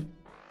popped off.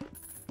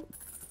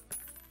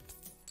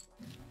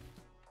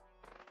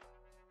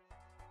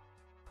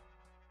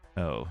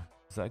 Oh,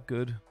 is that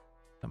good?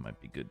 That might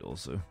be good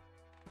also.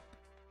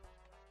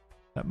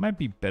 That might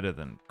be better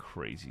than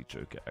Crazy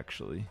Joker,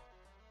 actually.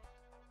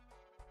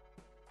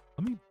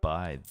 Let me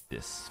buy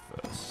this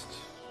first.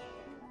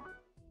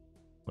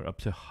 We're up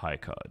to high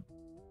card.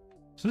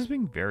 So this is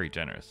being very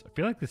generous. I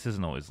feel like this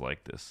isn't always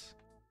like this.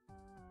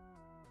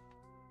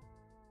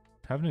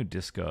 Have no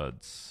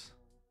discards.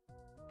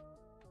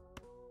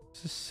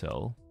 Does this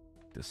sell?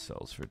 This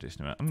sells for a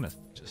decent amount. I'm gonna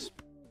just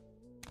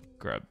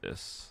grab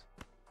this.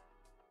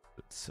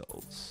 That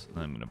sells. And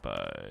then I'm gonna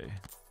buy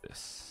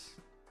this.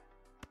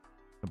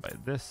 I'm gonna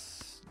buy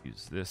this.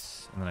 Use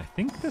this. And then I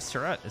think the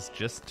strat is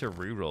just to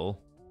reroll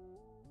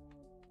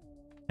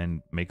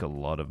and make a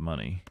lot of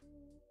money.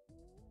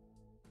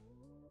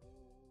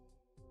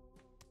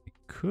 I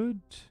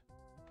could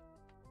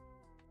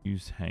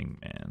use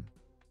Hangman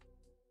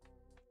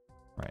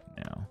right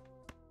now.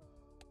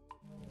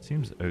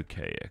 Seems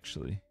okay,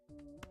 actually.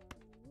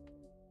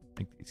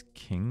 Make these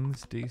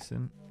kings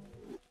decent.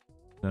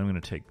 Then I'm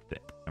going to take the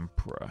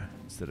Emperor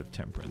instead of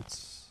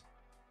Temperance.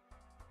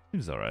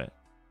 Seems alright.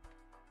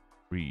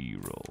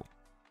 Reroll.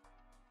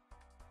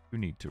 You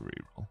need to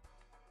reroll.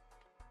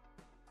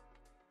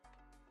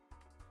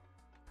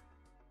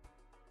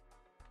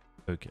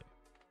 Okay.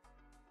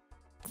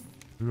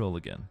 Reroll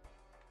again.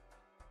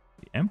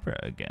 The Emperor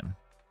again.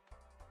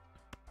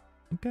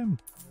 I think I'm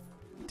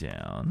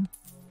down.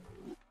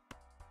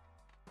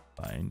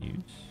 Buy and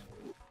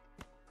use.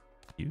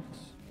 Use.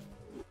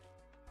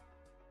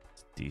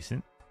 It's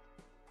decent.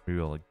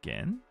 Reroll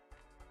again.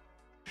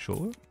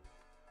 Sure.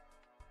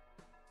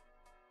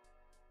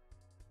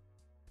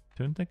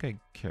 Don't think I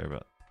care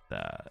about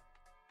that.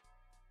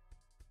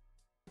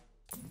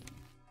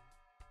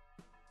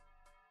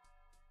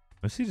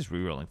 Mostly just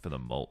rerolling for the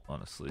mult,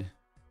 honestly.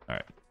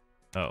 Alright.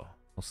 Oh,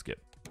 I'll skip.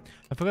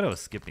 I forgot I was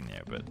skipping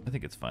there, but I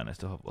think it's fine. I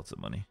still have lots of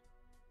money.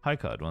 High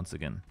card once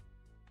again.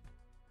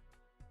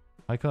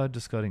 High card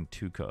discarding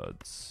 2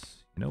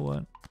 cards. You know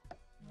what?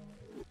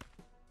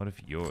 What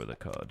if you're the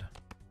card?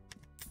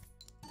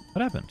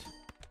 What happened?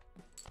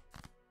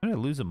 How did I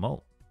lose a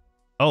mult?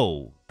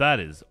 Oh, that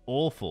is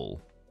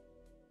awful.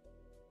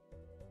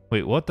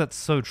 Wait, what? That's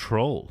so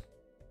troll.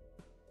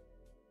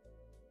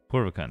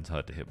 Four of a kind's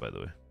hard to hit, by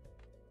the way.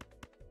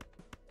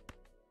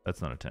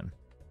 That's not a 10.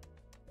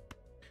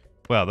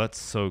 Wow,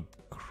 that's so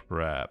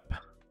crap.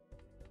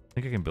 I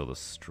think I can build a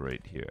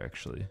straight here,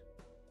 actually.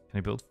 Can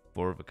I build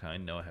 4 of a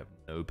kind? No, I have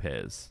no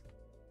pairs.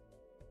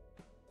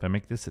 If I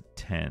make this a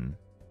 10,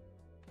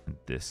 and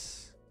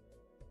this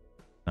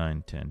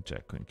 9, 10,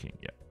 Jack, Queen, King,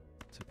 yeah.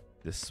 So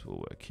this will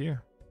work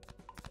here.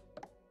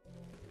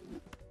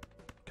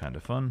 Kind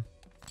of fun.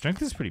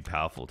 Strength is pretty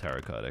powerful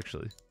tarot card,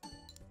 actually.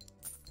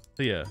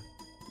 So yeah,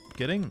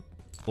 getting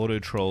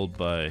auto-trolled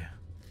by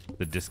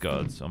the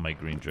discards on my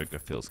green joker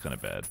feels kind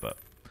of bad, but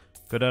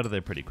got out of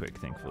there pretty quick,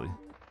 thankfully.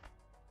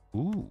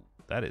 Ooh,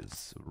 that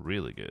is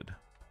really good.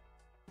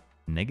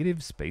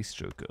 Negative space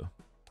joker.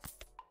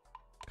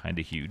 Kind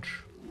of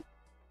huge.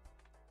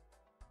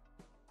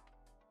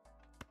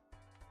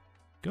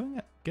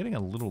 Getting a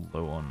little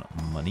low on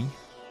money.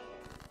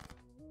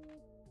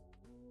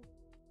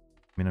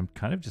 I mean, I'm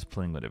kind of just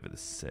playing whatever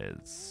this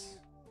says.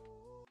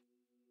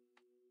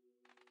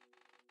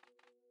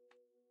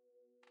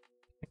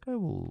 I think I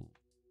will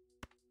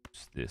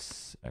use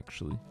this,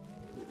 actually.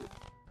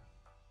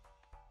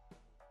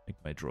 Make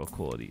my draw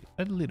quality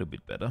a little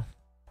bit better.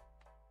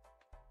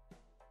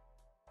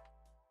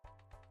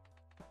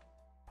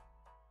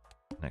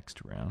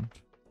 Next round.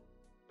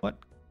 What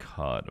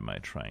card am I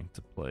trying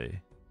to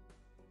play?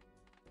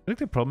 I think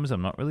the problem is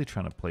I'm not really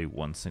trying to play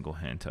one single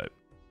hand type.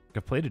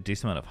 I've played a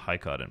decent amount of high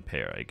card and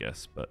pair, I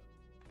guess, but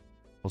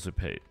also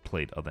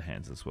played other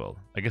hands as well.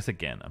 I guess,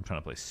 again, I'm trying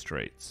to play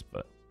straights,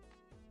 but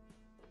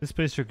this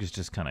space trick is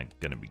just kind of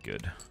going to be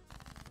good.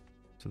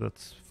 So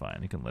that's fine.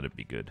 You can let it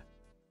be good.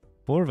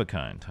 4 of a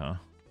kind, huh?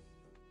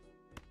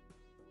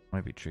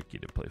 Might be tricky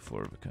to play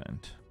 4 of a kind.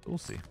 We'll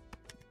see.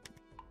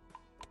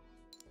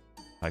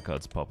 High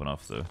card's popping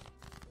off, though.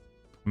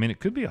 I mean, it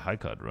could be a high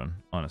card run,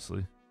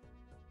 honestly.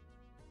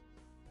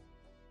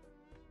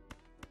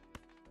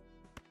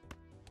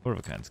 4 of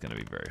a kind's going to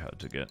be very hard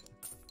to get.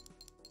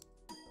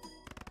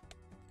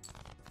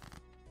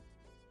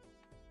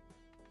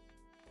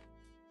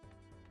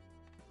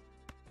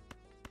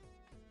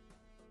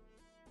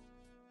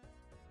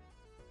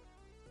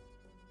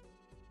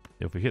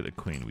 If we hit the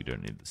queen, we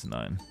don't need this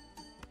 9.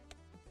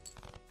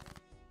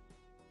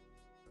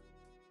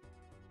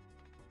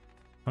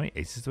 How many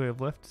aces do we have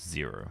left?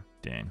 0.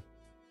 Dang.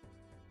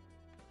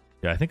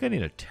 Yeah, I think I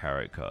need a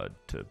tarot card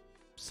to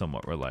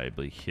somewhat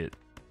reliably hit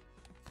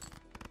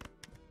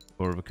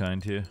 4 of a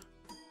kind here.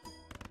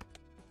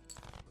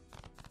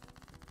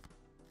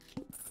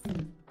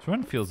 This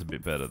one feels a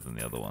bit better than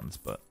the other ones,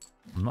 but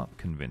I'm not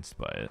convinced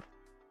by it.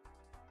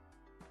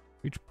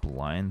 Which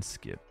blind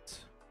skipped?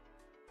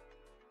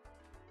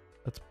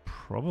 That's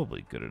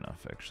probably good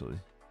enough, actually.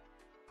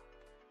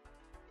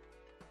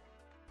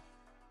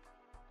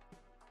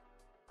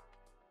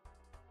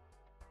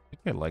 I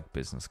think I like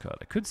business card.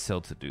 I could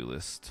sell to-do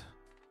list.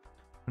 I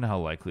don't know how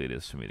likely it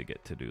is for me to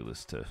get to-do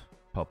list to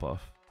pop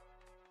off.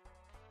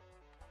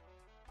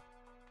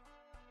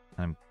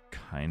 I'm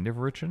kind of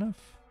rich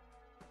enough.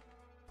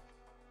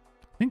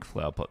 I think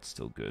flower pot's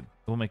still good.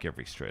 It will make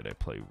every straight I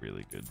play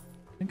really good.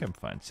 I think I'm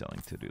fine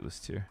selling to-do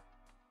list here.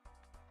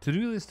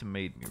 To-do list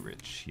made me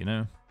rich, you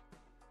know?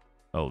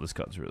 Oh, this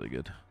card's really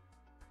good.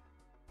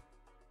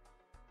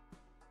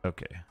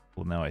 Okay.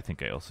 Well, now I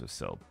think I also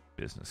sell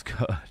business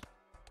card.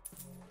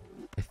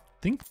 I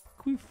think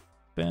we've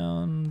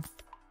found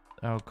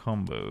our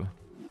combo.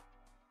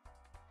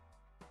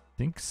 I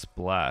think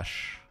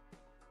Splash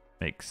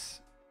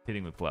makes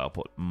hitting with Flower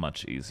Pot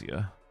much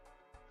easier.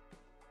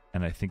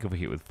 And I think if we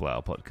hit with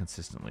Flower Pot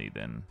consistently,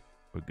 then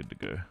we're good to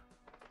go.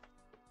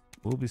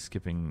 We'll be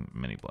skipping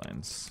many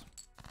blinds.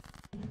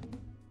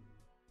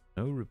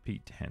 No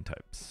repeat hand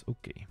types.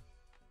 Okay.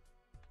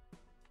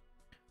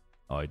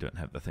 Oh, I don't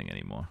have the thing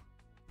anymore.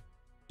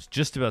 I was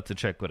just about to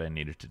check what I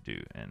needed to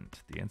do, and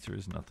the answer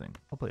is nothing.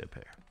 I'll play a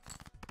pair.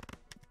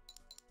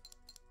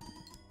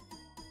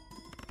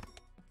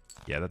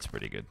 Yeah, that's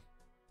pretty good.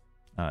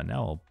 Now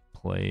I'll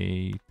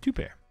play 2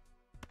 pair.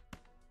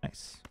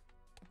 Nice.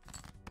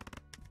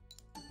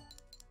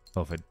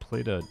 Oh, if I'd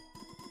played a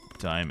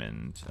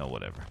diamond... Oh,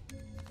 whatever.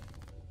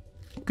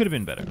 Could have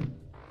been better.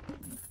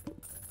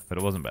 but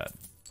it wasn't bad.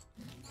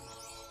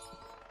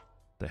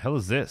 The hell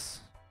is this?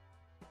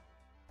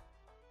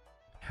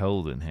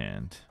 Held in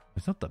hand.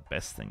 It's not the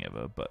best thing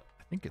ever, but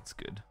I think it's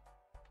good.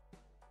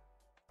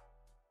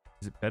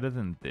 Is it better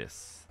than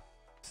this?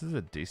 This is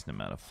a decent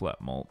amount of flat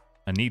malt.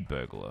 I need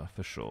burglar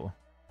for sure.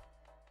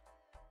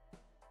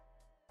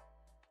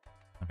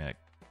 I mean, I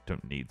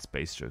don't need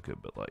Space Joker,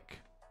 but like...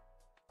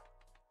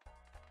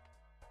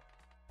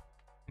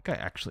 I think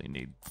I actually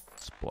need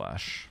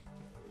Splash.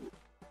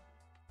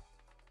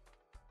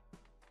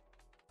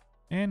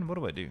 And what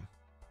do I do?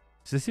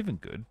 Is this even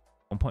good?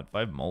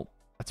 1.5 malt?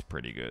 That's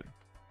pretty good.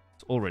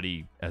 It's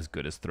already as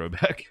good as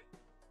Throwback.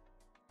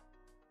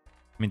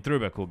 I mean,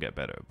 Throwback will get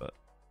better, but...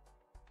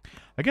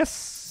 I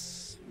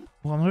guess...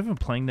 Well, I'm not even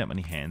playing that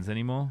many hands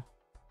anymore.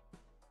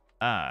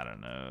 I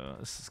don't know.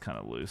 This is kind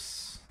of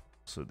loose.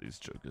 So these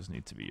jokers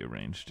need to be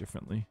arranged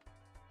differently.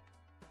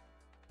 I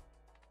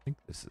think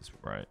this is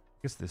right. I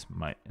guess this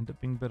might end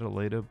up being better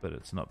later, but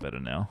it's not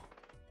better now.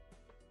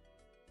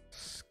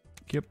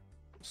 Skip.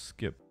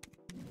 Skip.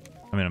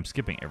 I mean, I'm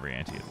skipping every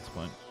ante at this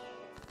point.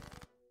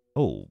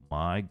 Oh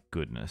my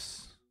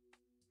goodness.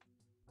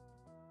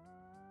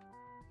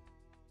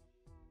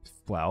 Is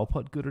Flower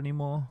Pot good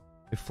anymore?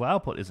 If Flower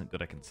Pot isn't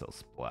good, I can sell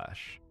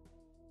Splash.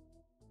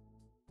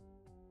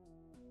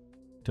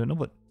 Don't know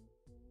what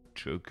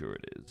Joker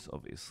it is,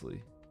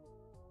 obviously.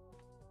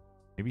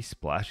 Maybe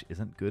Splash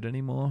isn't good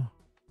anymore?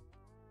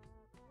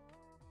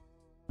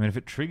 I mean, if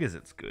it triggers,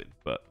 it's good,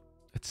 but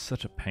it's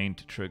such a pain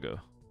to trigger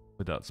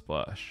without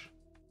Splash.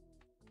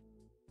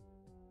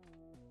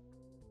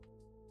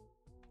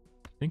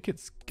 I think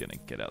it's gonna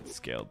get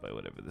outscaled by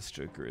whatever this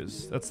Joker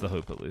is. That's the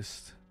hope, at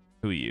least.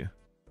 Who are you?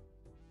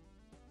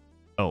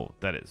 Oh,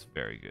 that is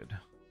very good.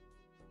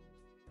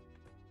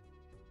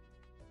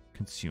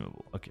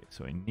 Consumable. Okay,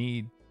 so I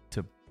need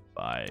to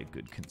buy a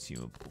good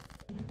consumable.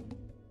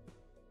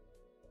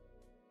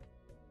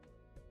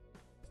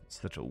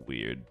 It's such a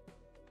weird...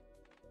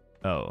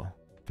 Oh.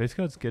 Face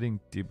card's getting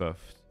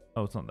debuffed.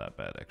 Oh, it's not that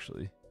bad,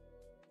 actually.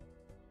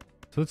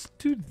 So let's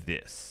do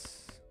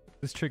this.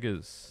 This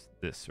triggers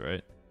this,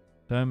 right?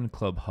 Diamond,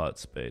 Club, Heart,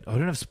 Spade. Oh, I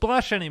don't have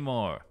Splash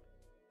anymore!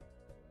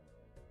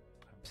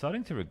 I'm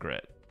starting to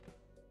regret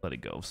letting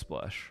go of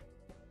Splash.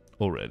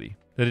 Already.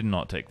 That did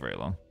not take very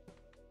long.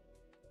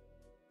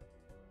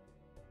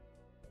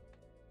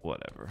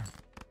 Whatever.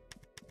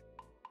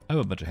 I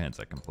have a bunch of hands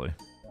I can play.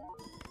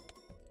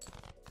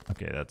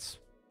 Okay, that's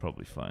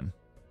probably fine.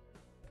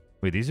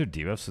 Wait, these are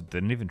debuffs, so they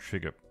didn't even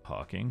trigger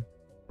parking?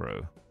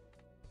 Bro.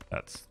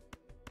 That's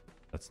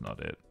not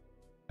it.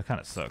 That kind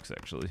of sucks,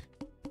 actually.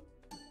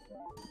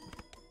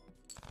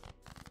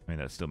 I mean,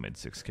 that still made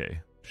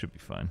 6k. Should be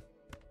fine.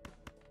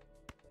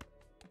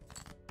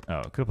 Oh,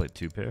 I could have played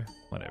 2-pair.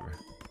 Whatever.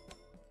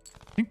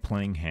 I think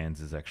playing hands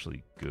is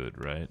actually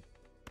good, right?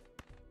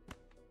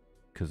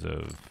 Because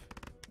of...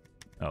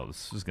 Oh,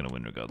 this is going to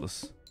win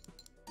regardless.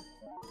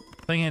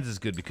 Playing hands is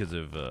good because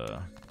of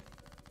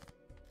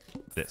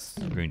this,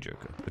 Green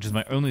Joker, which is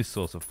my only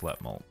source of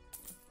flat malt.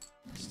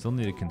 Still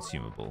need a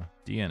consumable.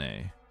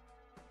 DNA.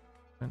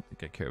 I don't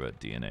think I care about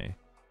DNA.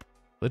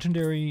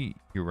 Legendary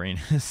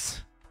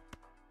Uranus.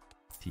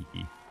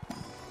 Tiki.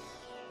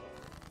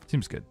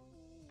 Seems good.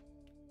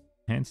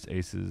 Enhanced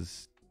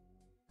Aces.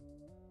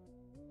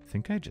 I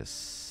think I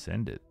just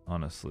send it,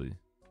 honestly.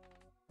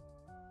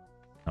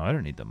 No, I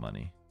don't need the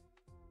money.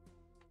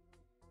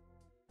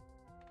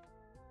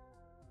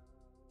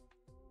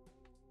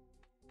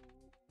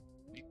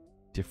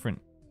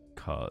 Different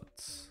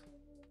cards.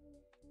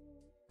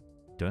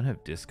 Don't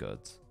have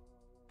discards.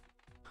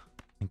 I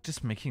think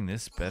just making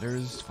this better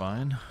is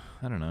fine.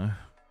 I don't know.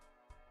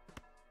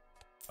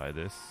 Buy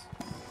this.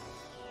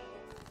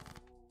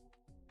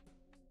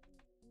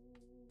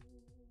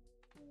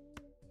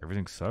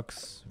 Everything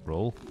sucks.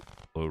 Roll.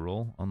 Low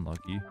roll.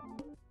 Unlucky.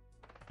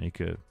 Make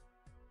a...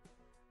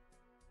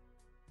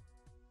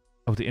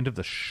 Oh, the end of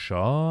the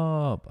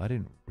shop. I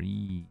didn't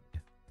read.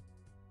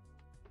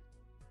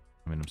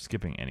 I mean, I'm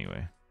skipping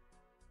anyway.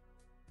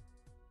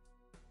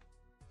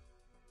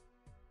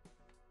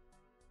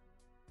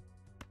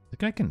 I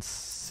think I can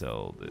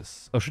sell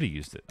this. Oh, should have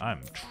used it.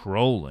 I'm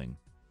trolling.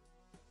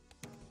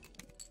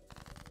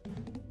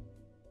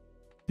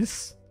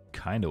 This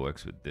kind of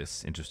works with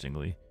this,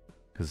 interestingly.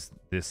 Because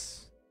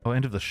this... Oh,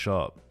 end of the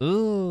shop.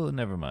 Oh,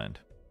 never mind.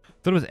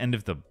 Thought it was end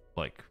of the,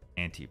 like,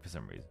 ante for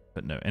some reason.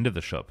 But no, end of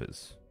the shop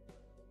is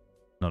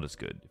not as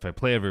good. If I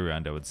play every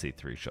round, I would see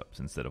 3 shops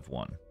instead of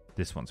 1.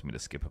 This wants me to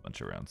skip a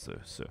bunch of rounds,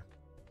 so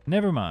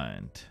never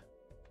mind.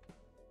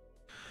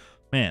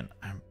 Man,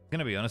 I'm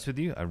gonna be honest with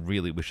you. I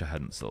really wish I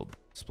hadn't sold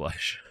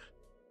Splash.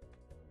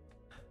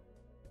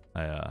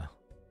 I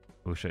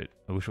wish it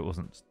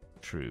wasn't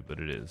true, but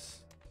it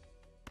is.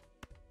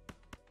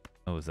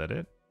 Oh, is that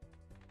it?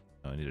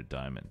 Oh, I need a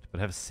diamond, but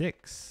I have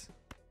 6.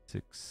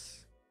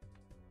 6,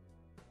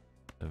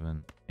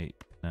 7, 8,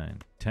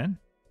 9, 10.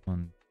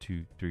 1,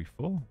 2, 3,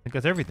 4. I think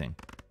that's everything.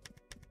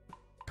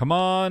 Come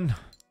on.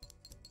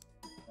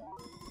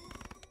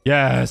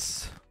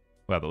 Yes!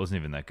 Wow, that wasn't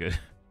even that good.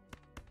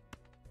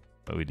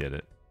 But we did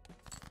it.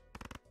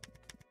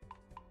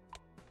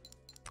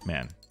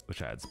 Man,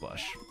 wish I had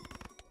Splash.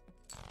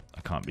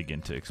 I can't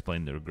begin to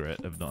explain the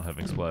regret of not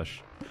having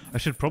Splash. I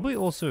should probably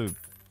also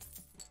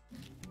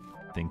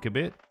think a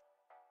bit.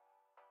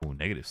 Oh,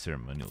 negative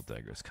ceremonial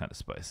dagger is kind of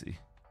spicy.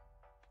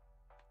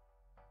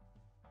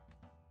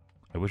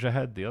 I wish I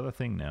had the other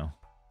thing now.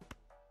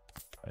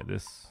 Try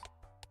this.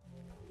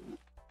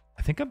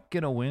 I think I'm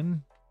gonna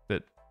win,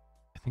 but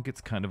I think it's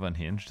kind of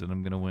unhinged that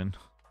I'm gonna win.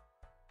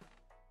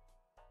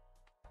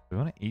 Do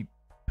I want to eat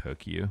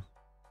Perkio?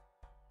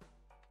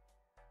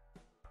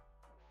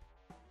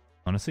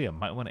 Honestly, I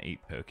might want to eat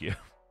Perkio.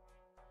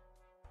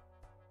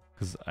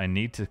 Because I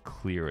need to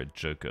clear a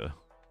Joker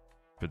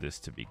for this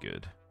to be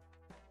good.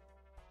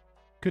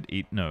 Could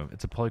eat... No,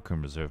 it's a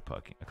Polychrome Reserve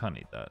parking. I can't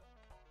eat that.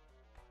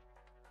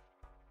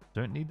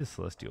 Don't need the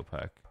Celestial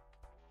pack.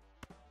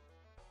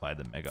 Buy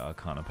the Mega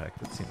Arcana pack.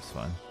 That seems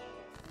fine.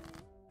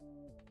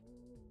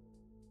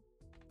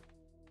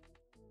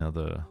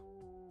 Another...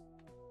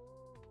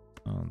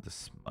 Oh,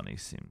 this money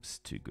seems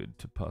too good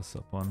to pass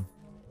up on.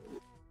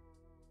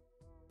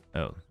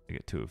 Oh, I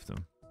get 2 of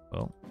them.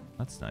 Well,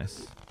 that's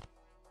nice.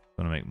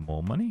 Want to make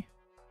more money?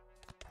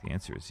 The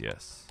answer is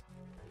yes.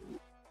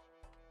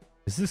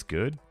 Is this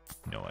good?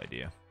 No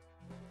idea.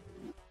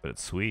 But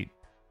it's sweet.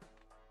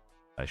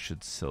 I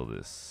should sell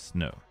this.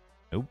 No.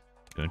 Nope.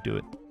 Don't do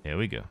it. There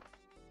we go.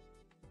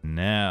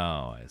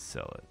 Now I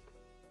sell it.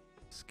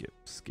 Skip,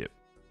 skip.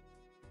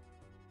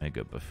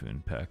 Mega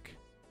Buffoon pack.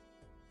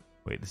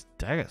 Wait, this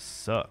dagger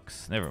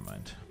sucks. Never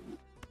mind.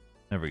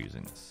 Never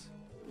using this.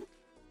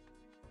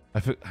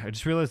 I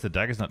just realized the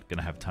dagger's not going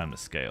to have time to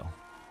scale.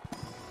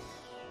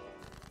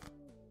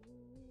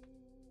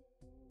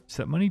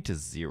 Set money to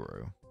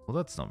 0. Well,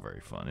 that's not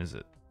very fun, is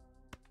it?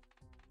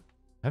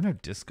 I have no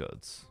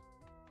discards.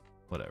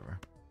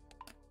 Whatever.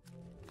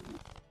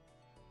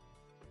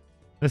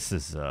 This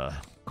is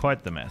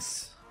quite the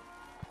mess.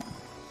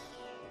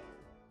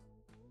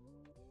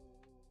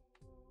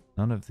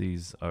 None of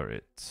these are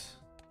it.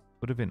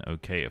 Would have been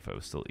okay if I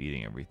was still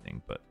eating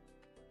everything, but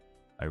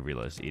I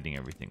realized eating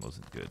everything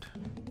wasn't good.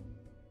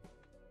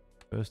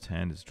 First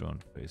hand is drawn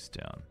face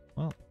down.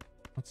 Well,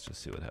 let's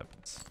just see what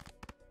happens.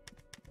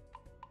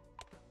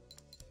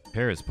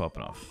 Pair is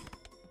popping off.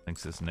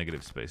 Thanks to this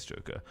negative space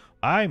Joker.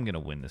 I'm going to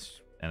win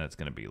this, and it's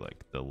going to be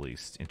like the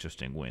least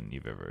interesting win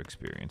you've ever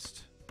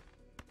experienced.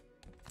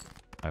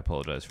 I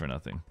apologize for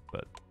nothing,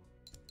 but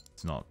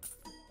it's not.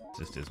 It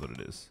just is what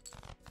it is.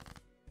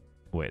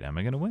 Wait, am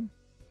I going to win?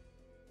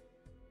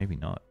 Maybe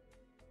not.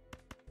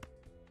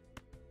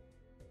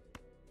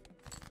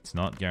 It's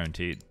not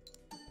guaranteed.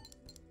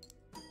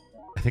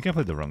 I think I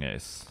played the wrong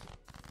ace.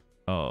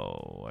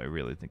 Oh, I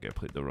really think I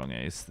played the wrong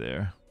ace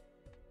there.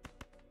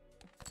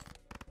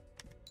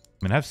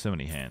 I mean, I have so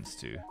many hands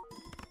too.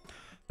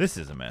 This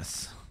is a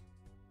mess.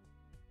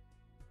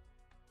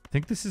 I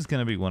think this is going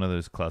to be one of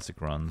those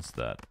classic runs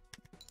that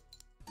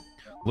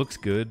looks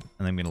good,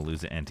 and I'm going to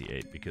lose at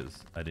ante-8 because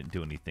I didn't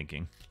do any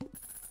thinking.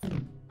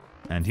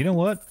 And you know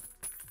what?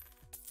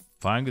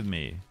 Fine with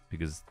me,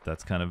 because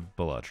that's kind of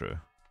Balatro.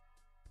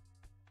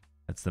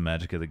 That's the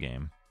magic of the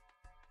game.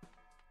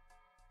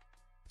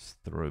 Just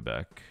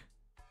throwback.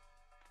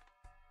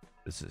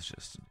 This is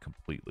just a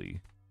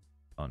completely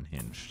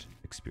unhinged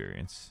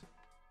experience.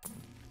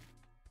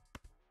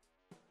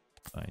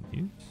 Fine,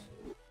 use.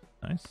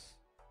 Nice.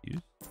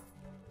 Use.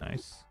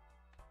 Nice.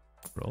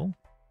 Roll.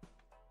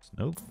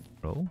 Nope.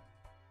 Roll.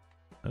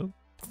 Nope.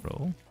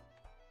 Roll.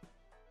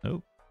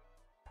 Nope.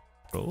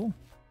 Roll.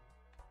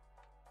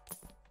 I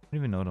don't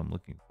even know what I'm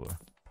looking for.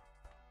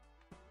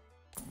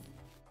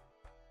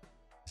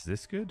 Is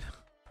this good?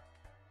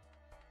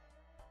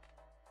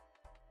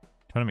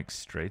 Trying to make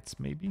straights,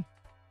 maybe?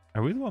 I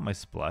really want my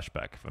splash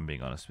back, if I'm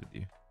being honest with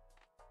you.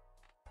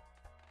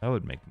 That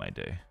would make my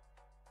day.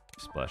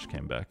 If splash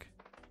came back.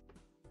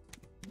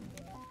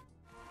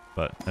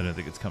 But I don't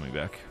think it's coming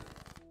back.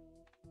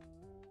 I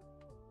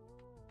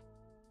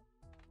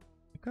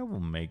think I will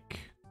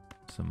make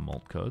some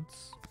malt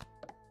cards.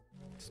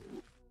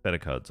 Better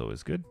cards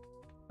always good.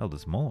 Oh,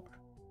 there's more.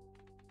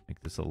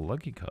 Make this a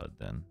lucky card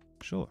then.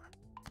 Sure.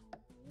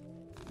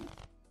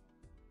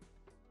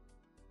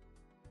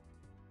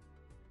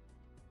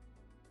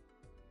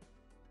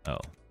 Oh,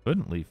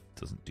 Verdant Leaf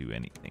doesn't do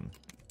anything.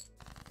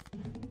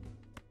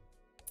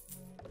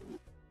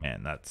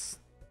 Man, that's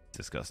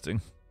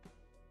disgusting.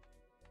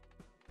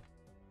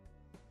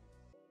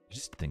 I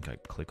just think I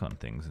click on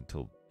things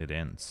until it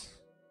ends.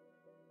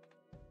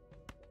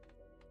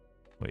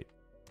 Wait.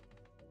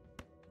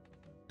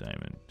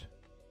 Diamond.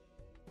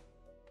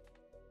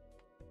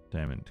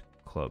 Diamond.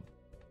 Club.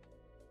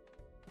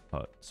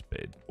 Heart.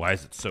 Spade. Why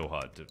is it so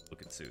hard to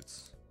look at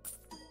suits?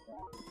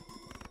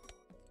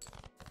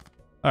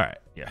 Alright,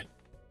 yeah.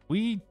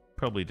 We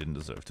probably didn't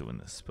deserve to win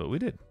this, but we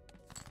did.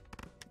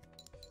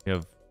 We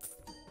have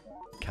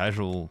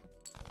casual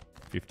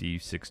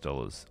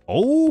 $56.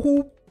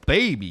 Oh,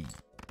 baby!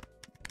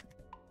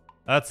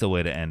 That's the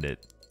way to end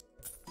it.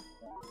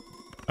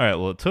 Alright,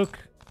 well, it took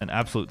an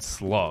absolute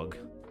slog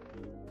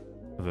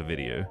of a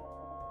video.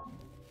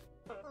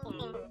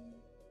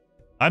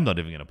 I'm not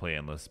even going to play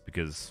Endless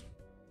because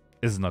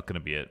this is not going to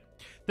be it.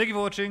 Thank you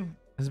for watching.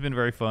 This has been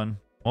very fun.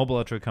 More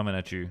Balatro coming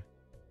at you.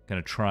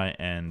 Going to try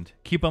and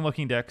keep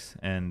unlocking decks,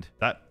 and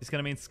that is going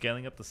to mean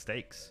scaling up the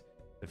stakes.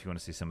 If you want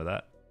to see some of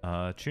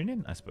that, tune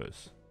in, I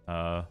suppose.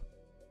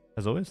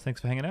 As always,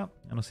 thanks for hanging out,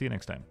 and I'll see you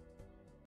next time.